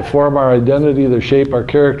love, they form our identity, they shape our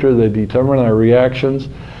character, they determine our reactions,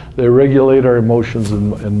 they regulate our emotions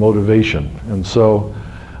and motivation. And so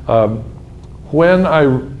when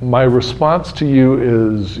my response to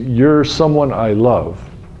you is, you're someone I love,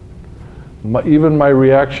 even my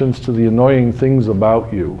reactions to the annoying things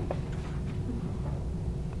about you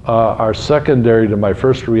are secondary to my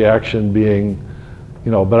first reaction being,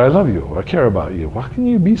 but I love you, I care about you. Why can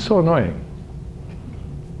you be so annoying?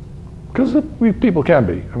 Because people can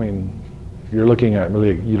be. I mean, you're looking at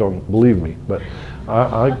me, you don't believe me, but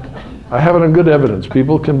I have it on good evidence.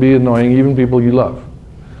 People can be annoying, even people you love.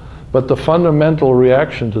 But the fundamental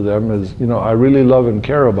reaction to them is, I really love and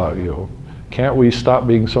care about you. Can't we stop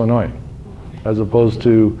being so annoying? As opposed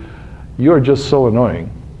to, you're just so annoying.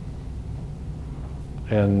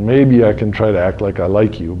 And maybe I can try to act like I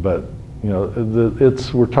like you, but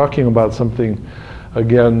we're talking about something,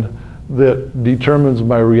 again, that determines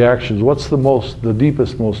my reactions. What's the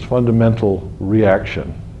deepest, most fundamental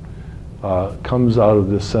reaction? Comes out of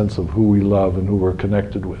this sense of who we love and who we're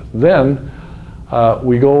connected with. Then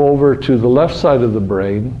we go over to the left side of the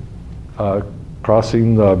brain,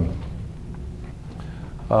 crossing the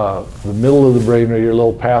middle of the brain, or your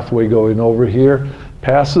little pathway going over here,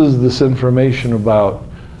 passes this information about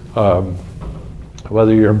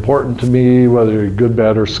whether you're important to me, whether you're good,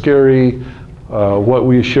 bad, or scary, what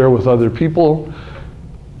we share with other people,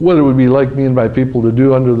 what it would be like me and my people to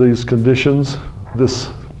do under these conditions, this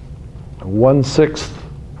 1/6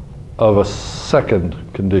 of a second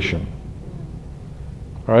condition.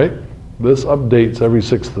 All right? This updates every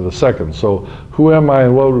 1/6 of a second. So who am I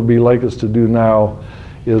and what would it be like us to do now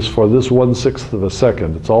is for this 1/6 of a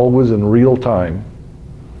second. It's always in real time.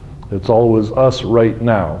 It's always us right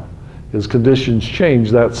now. As conditions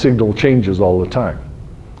change, that signal changes all the time.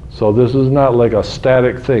 So this is not like a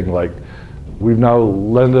static thing, like we've now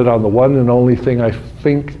landed on the one and only thing I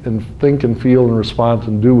think and feel and respond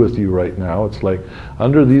and do with you right now. It's like,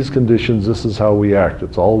 under these conditions, this is how we act.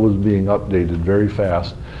 It's always being updated very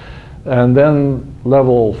fast. And then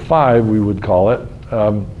level 5, we would call it.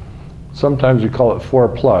 Sometimes we call it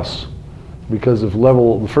 4+, because if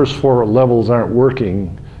the first 4 levels aren't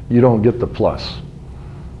working, you don't get the plus.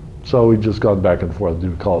 So we've just gone back and forth.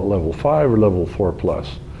 Do we call it level 5 or level 4+?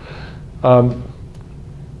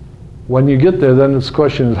 When you get there, then this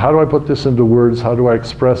question is, how do I put this into words? How do I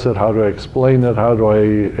express it? How do I explain it? How do I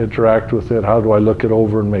interact with it? How do I look it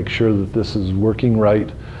over and make sure that this is working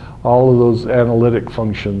right? All of those analytic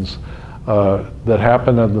functions that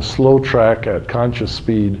happen on the slow track at conscious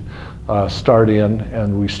speed start in,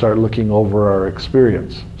 and we start looking over our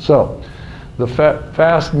experience. So the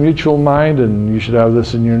fast mutual mind, and you should have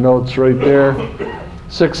this in your notes right there,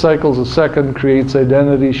 6 cycles a second, creates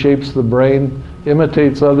identity, shapes the brain,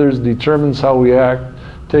 imitates others, determines how we act,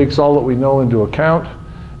 takes all that we know into account,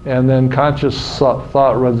 and then conscious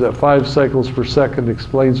thought runs at 5 cycles per second,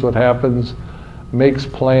 explains what happens, makes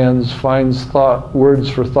plans, finds words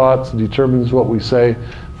for thoughts, determines what we say,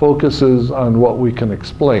 focuses on what we can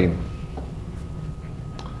explain.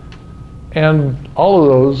 And all of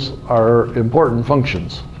those are important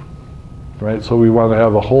functions, right? So we want to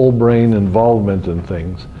have a whole brain involvement in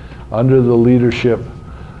things under the leadership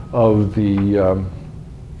of the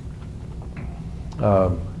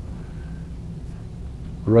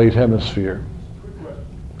right hemisphere. Quick question.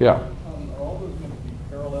 Yeah. Are all those going to be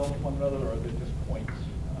parallel to one another, or are they just points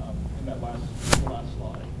in that last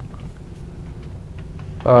slide?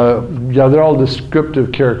 Yeah, they're all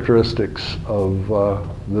descriptive characteristics of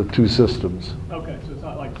the two systems. Okay, so it's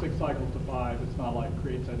not like 6 cycles to 5. It's not like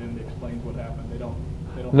creates identity, explains what happened. They don't.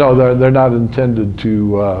 No, they're not intended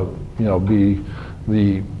to be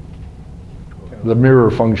the mirror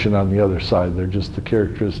function on the other side. They're just the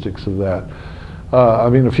characteristics of that. I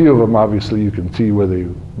mean, a few of them obviously you can see where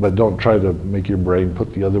but don't try to make your brain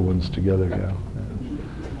put the other ones together.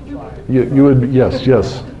 Yeah. You would, yes.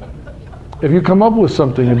 If you come up with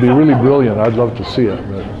something, it'd be really brilliant. I'd love to see it.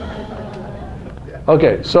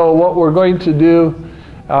 Okay, so what we're going to do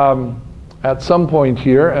at some point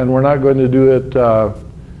here, and we're not going to do it,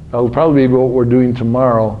 it'll probably be what we're doing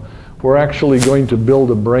tomorrow, we're actually going to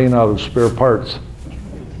build a brain out of spare parts.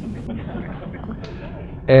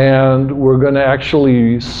 And we're going to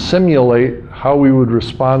actually simulate how we would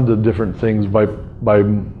respond to different things by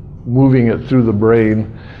moving it through the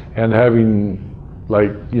brain and having,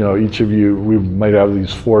 like, each of you, we might have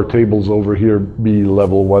these 4 tables over here be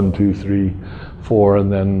level 1, 2, 3, 4,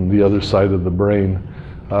 and then the other side of the brain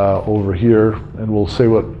over here, and we'll see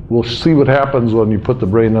what happens when you put the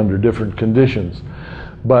brain under different conditions.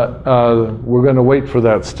 But we're going to wait for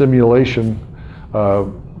that stimulation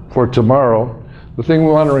for tomorrow. The thing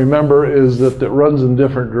we want to remember is that it runs in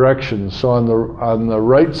different directions. So on the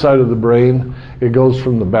right side of the brain, it goes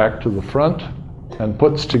from the back to the front and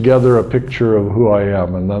puts together a picture of who I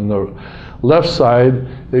am. And on the left side,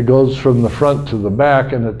 it goes from the front to the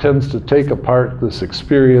back, and it tends to take apart this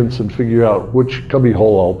experience and figure out which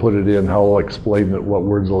cubbyhole I'll put it in, how I'll explain it, what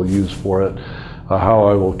words I'll use for it, how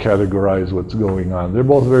I will categorize what's going on. They're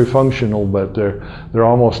both very functional, but they're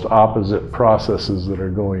almost opposite processes that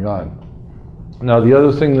are going on. Now, the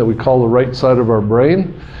other thing that we call the right side of our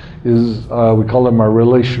brain is, we call them our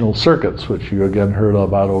relational circuits, which you again heard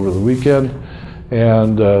about over the weekend.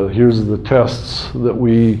 And here's the tests that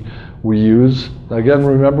we use. Again,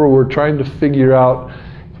 remember, we're trying to figure out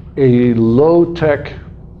a low-tech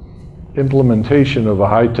implementation of a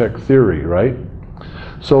high-tech theory, right?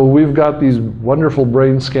 So we've got these wonderful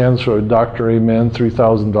brain scans for Dr. Amen,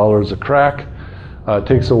 $3,000 a crack. It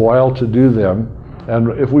takes a while to do them.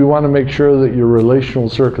 And if we want to make sure that your relational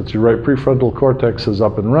circuits, your right prefrontal cortex is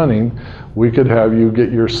up and running, we could have you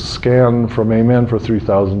get your scan from Amen for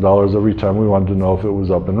 $3,000 every time we wanted to know if it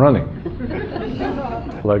was up and running.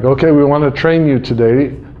 Like, okay, we want to train you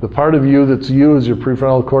today. The part of you that's you is your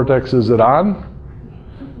prefrontal cortex. Is it on?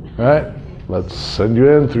 Right? Let's send you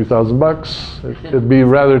in $3,000. It'd be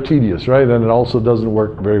rather tedious, right? And it also doesn't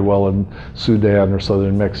work very well in Sudan or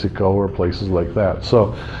southern Mexico or places like that.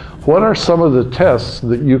 So what are some of the tests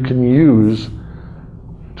that you can use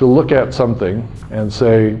to look at something and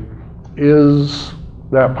say, is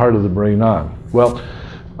that part of the brain on? Well,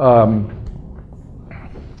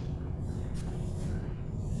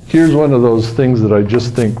 here's one of those things that I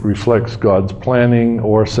just think reflects God's planning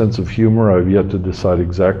or sense of humor. I've yet to decide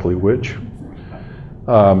exactly which.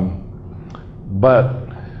 But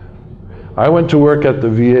I went to work at the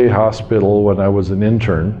VA hospital when I was an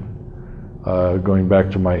intern, going back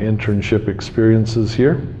to my internship experiences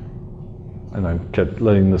here. And I'm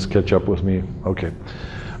letting this catch up with me. Okay.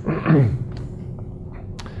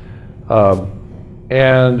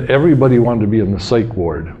 And everybody wanted to be in the psych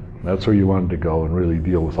ward. That's where you wanted to go and really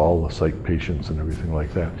deal with all the psych patients and everything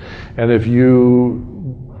like that. And if you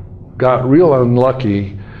got real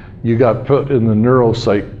unlucky, you got put in the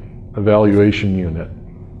neuropsych evaluation unit.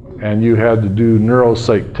 And you had to do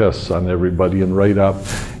neuropsych tests on everybody and write up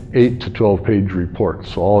 8 to 12 page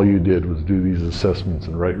reports. So all you did was do these assessments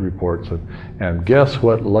and write reports. And guess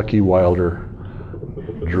what Lucky Wilder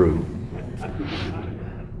drew?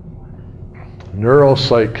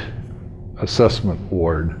 Neuropsych assessment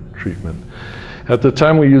ward treatment. At the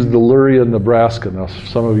time we used the Luria, Nebraska. Now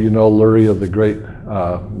some of you know Luria, the great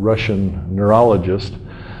Russian neurologist.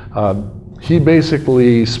 He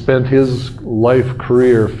basically spent his life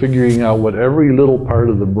career figuring out what every little part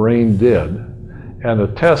of the brain did and a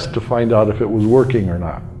test to find out if it was working or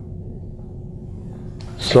not.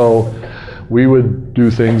 So we would do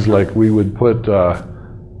things like we would put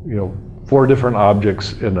 4 different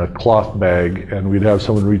objects in a cloth bag, and we'd have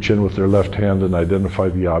someone reach in with their left hand and identify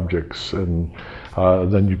the objects, and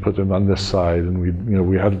then you put them on this side, and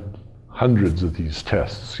we had hundreds of these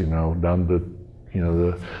tests, down to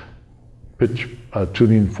the pitch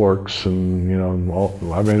tuning forks and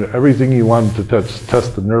everything you wanted to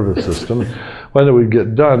test the nervous system. When it would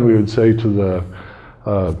get done, we would say to the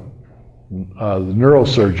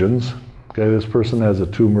neurosurgeons, okay, this person has a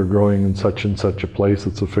tumor growing in such and such a place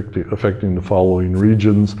that's affecting the following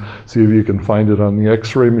regions. See if you can find it on the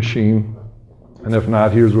X-ray machine. And if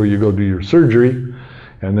not, here's where you go do your surgery.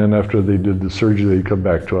 And then after they did the surgery, they'd come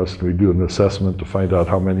back to us and we'd do an assessment to find out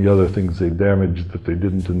how many other things they damaged that they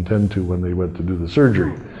didn't intend to when they went to do the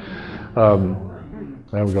surgery. And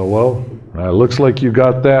we go, well, it looks like you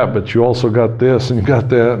got that, but you also got this and you got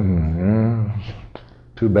that, and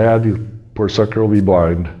too bad, you poor sucker will be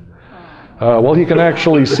blind. Well, he can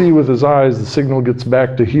actually see with his eyes, the signal gets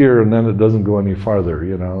back to here and then it doesn't go any farther,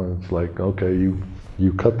 It's like, okay,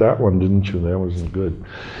 you cut that one, didn't you? That wasn't good.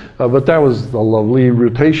 But that was a lovely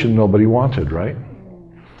rotation nobody wanted, right?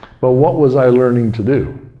 But what was I learning to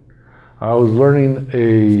do? I was learning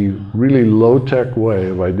a really low-tech way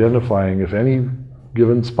of identifying if any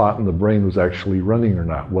given spot in the brain was actually running or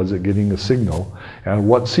not. Was it getting a signal? And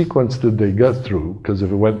what sequence did they get through? Because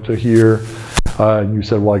if it went to here, and you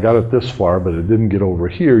said, well, I got it this far, but it didn't get over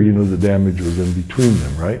here, the damage was in between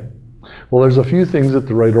them, right? Well, there's a few things that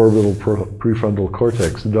the right orbital prefrontal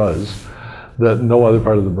cortex does that no other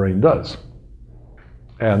part of the brain does.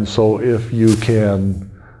 And so if you can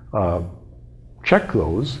check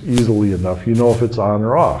those easily enough, if it's on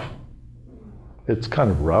or off. It's kind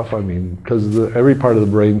of rough, because every part of the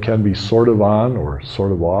brain can be sort of on or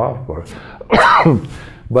sort of off.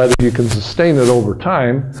 But if you can sustain it over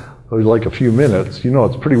time, like a few minutes,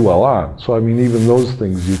 it's pretty well on. So even those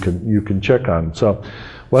things you can check on. So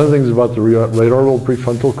one of the things about the right orbital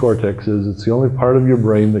prefrontal cortex is it's the only part of your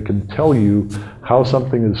brain that can tell you how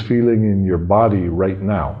something is feeling in your body right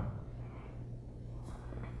now.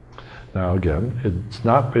 Now again,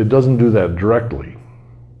 it doesn't do that directly.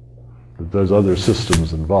 There's other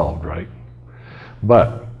systems involved, right?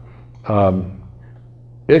 But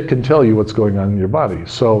it can tell you what's going on in your body.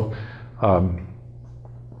 So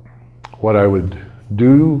what I would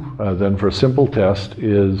do then for a simple test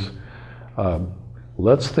is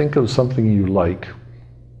let's think of something you like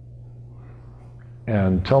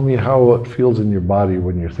and tell me how it feels in your body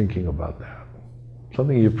when you're thinking about that.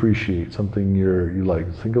 Something you appreciate, something you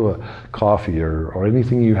like. Think of a coffee or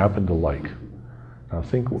anything you happen to like. Now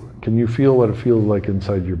can you feel what it feels like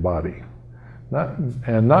inside your body? Not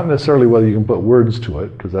necessarily whether you can put words to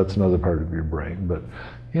it, because that's another part of your brain, but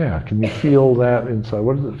yeah, can you feel that inside?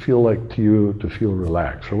 What does it feel like to you to feel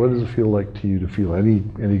relaxed? Or what does it feel like to you to feel any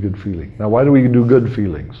good feeling? Now, why do we do good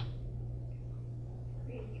feelings?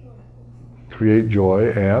 Create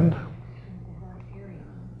joy and?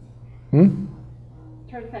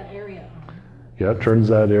 Turns that area on. Yeah, turns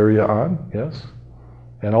that area on, yes.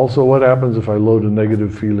 And also, what happens if I load a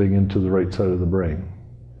negative feeling into the right side of the brain?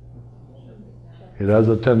 It has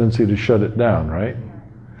a tendency to shut it down, right?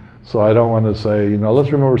 So I don't want to say,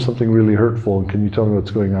 let's remember something really hurtful, and can you tell me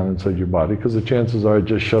what's going on inside your body? Because the chances are I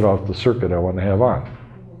just shut off the circuit I want to have on,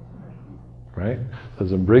 right?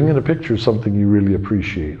 As I'm bringing a picture of something you really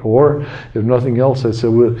appreciate. Or, if nothing else, I say,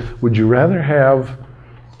 would you rather have,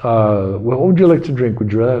 what would you like to drink?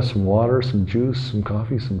 Would you rather have some water, some juice, some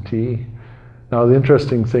coffee, some tea? Now, the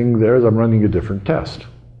interesting thing there is I'm running a different test.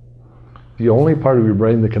 the only part of your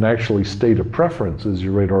brain that can actually state a preference is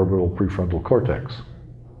your right orbital prefrontal cortex.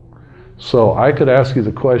 So I could ask you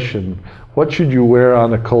the question, what should you wear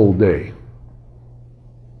on a cold day?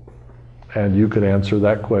 And you could answer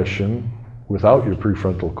that question without your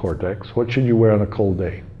prefrontal cortex. What should you wear on a cold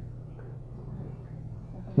day?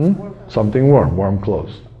 Something warm, warm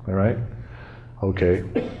clothes, all right? Okay,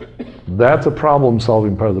 that's a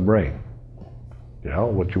problem-solving part of the brain. You know,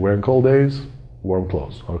 what you wear on cold days, warm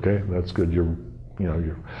clothes, okay? That's good. Your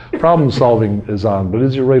problem-solving is on, but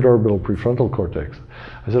is your right orbital prefrontal cortex.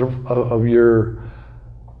 I said, of your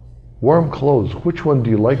warm clothes, which one do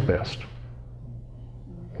you like best?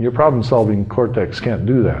 Your problem-solving cortex can't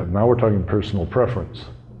do that. Now we're talking personal preference.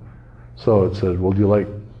 So it said, well, do you like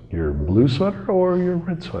your blue sweater or your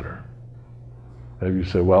red sweater? If you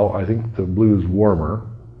say, well, I think the blue is warmer,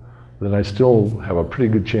 then I still have a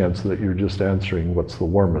pretty good chance that you're just answering what's the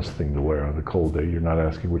warmest thing to wear on a cold day. You're not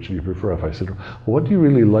asking which do you prefer. If I said, well, what do you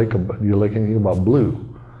really like about, do you like anything about blue?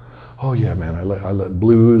 Oh yeah, man, I like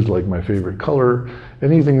blue is like my favorite color.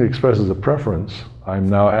 Anything that expresses a preference, I'm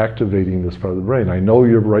now activating this part of the brain. I know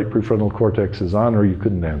your right prefrontal cortex is on, or you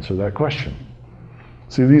couldn't answer that question.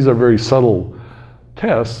 See, these are very subtle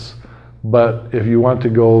tests, but if you want to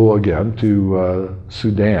go again to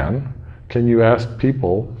Sudan, can you ask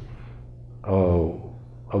people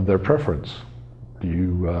of their preference? Do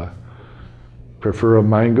you prefer a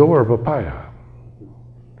mango or a papaya?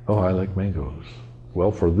 Oh, I like mangoes. Well,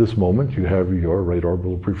 for this moment, you have your right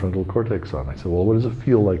orbital prefrontal cortex on. I said, well, what does it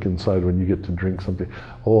feel like inside when you get to drink something?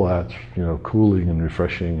 Oh, that's, you know, cooling and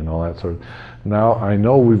refreshing and all that sort of. Now, I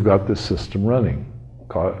know we've got this system running.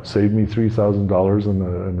 Saved me $3,000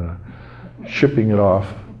 in shipping it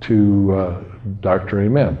off to Dr.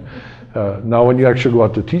 Amen. Now, when you actually go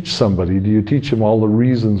out to teach somebody, do you teach them all the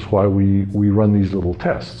reasons why we run these little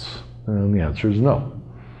tests? And the answer is no.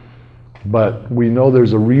 But we know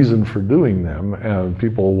there's a reason for doing them, and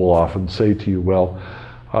people will often say to you, well,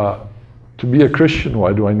 to be a Christian,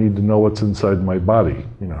 why do I need to know what's inside my body?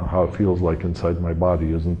 You know, how it feels like inside my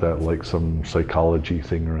body. Isn't that like some psychology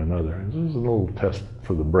thing or another? This is a little test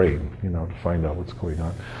for the brain, you know, to find out what's going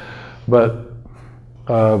on. But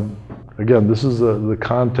again, this is the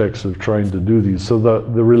context of trying to do these. So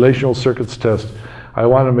the relational circuits test, I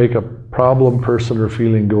want to make a problem, person, or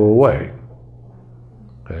feeling go away.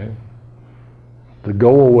 Okay? The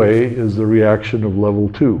go away is the reaction of level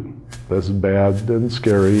 2. That's bad and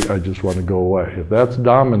scary, I just want to go away. If that's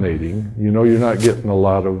dominating, you know you're not getting a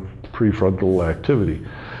lot of prefrontal activity.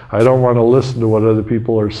 I don't want to listen to what other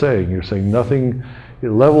people are saying. You're saying nothing,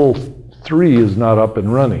 level 3 is not up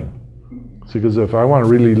and running. See, because if I want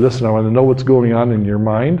to really listen, I want to know what's going on in your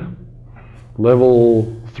mind.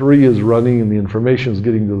 Level 3 is running and the information is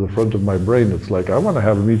getting to the front of my brain. It's like, I want to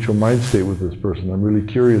have a mutual mind state with this person. I'm really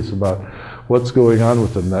curious about what's going on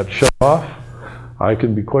with them. That shut off, I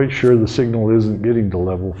can be quite sure the signal isn't getting to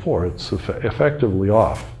level 4. It's effectively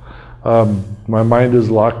off. My mind is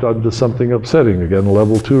locked onto something upsetting. Again,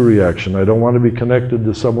 level 2 reaction. I don't want to be connected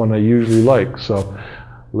to someone I usually like. So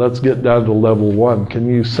let's get down to level 1. Can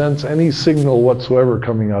you sense any signal whatsoever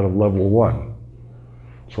coming out of level 1?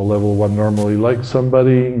 So level 1 normally likes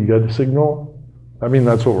somebody, you got a signal? I mean,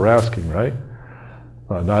 that's what we're asking, right?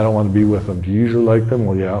 I don't want to be with them. Do you usually like them?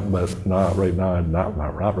 Well, yeah, but not right now.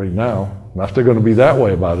 Not right now. Not if they're going to be that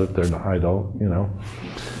way about it. They're not, I don't, you know.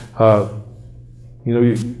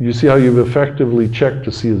 You see how you've effectively checked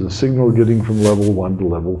to see is a signal getting from level 1 to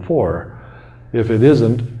level 4. If it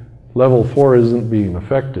isn't, level 4 isn't being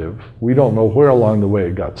effective. We don't know where along the way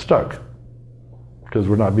it got stuck because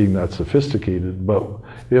we're not being that sophisticated. But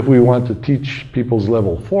if we want to teach people's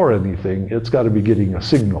level 4 anything, it's got to be getting a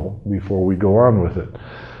signal before we go on with it.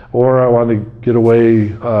 Or I want to get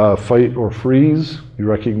away, fight or freeze. You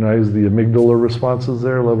recognize the amygdala responses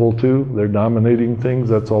there, level 2. They're dominating things.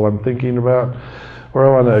 That's all I'm thinking about. Or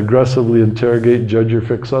I want to aggressively interrogate, judge, or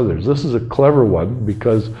fix others. This is a clever one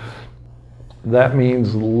because that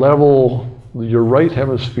means your right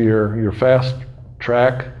hemisphere, your fast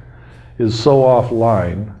track, is so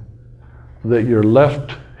offline that your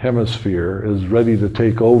left hemisphere is ready to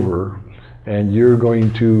take over, and you're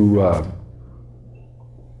going to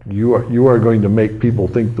you are going to make people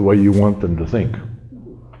think the way you want them to think.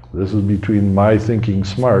 This is between my thinking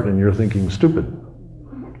smart and your thinking stupid.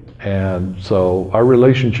 And so our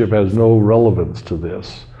relationship has no relevance to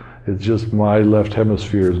this. It's just my left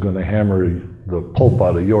hemisphere is going to hammer the pulp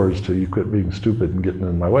out of yours till you quit being stupid and getting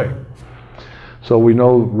in my way. So we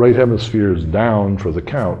know right hemisphere is down for the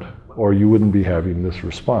count, or you wouldn't be having this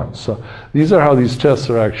response. So these are how these tests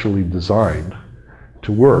are actually designed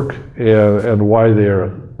to work, and why they're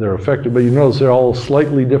they're affected. But you notice they're all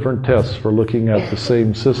slightly different tests for looking at the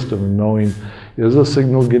same system and knowing, is a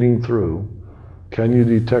signal getting through? Can you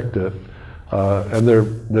detect it? And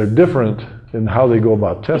they're different in how they go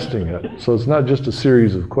about testing it. So it's not just a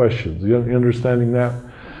series of questions. You understanding that?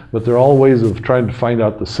 But they're all ways of trying to find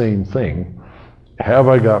out the same thing. Have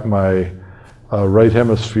I got my right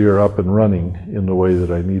hemisphere up and running in the way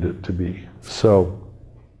that I need it to be? So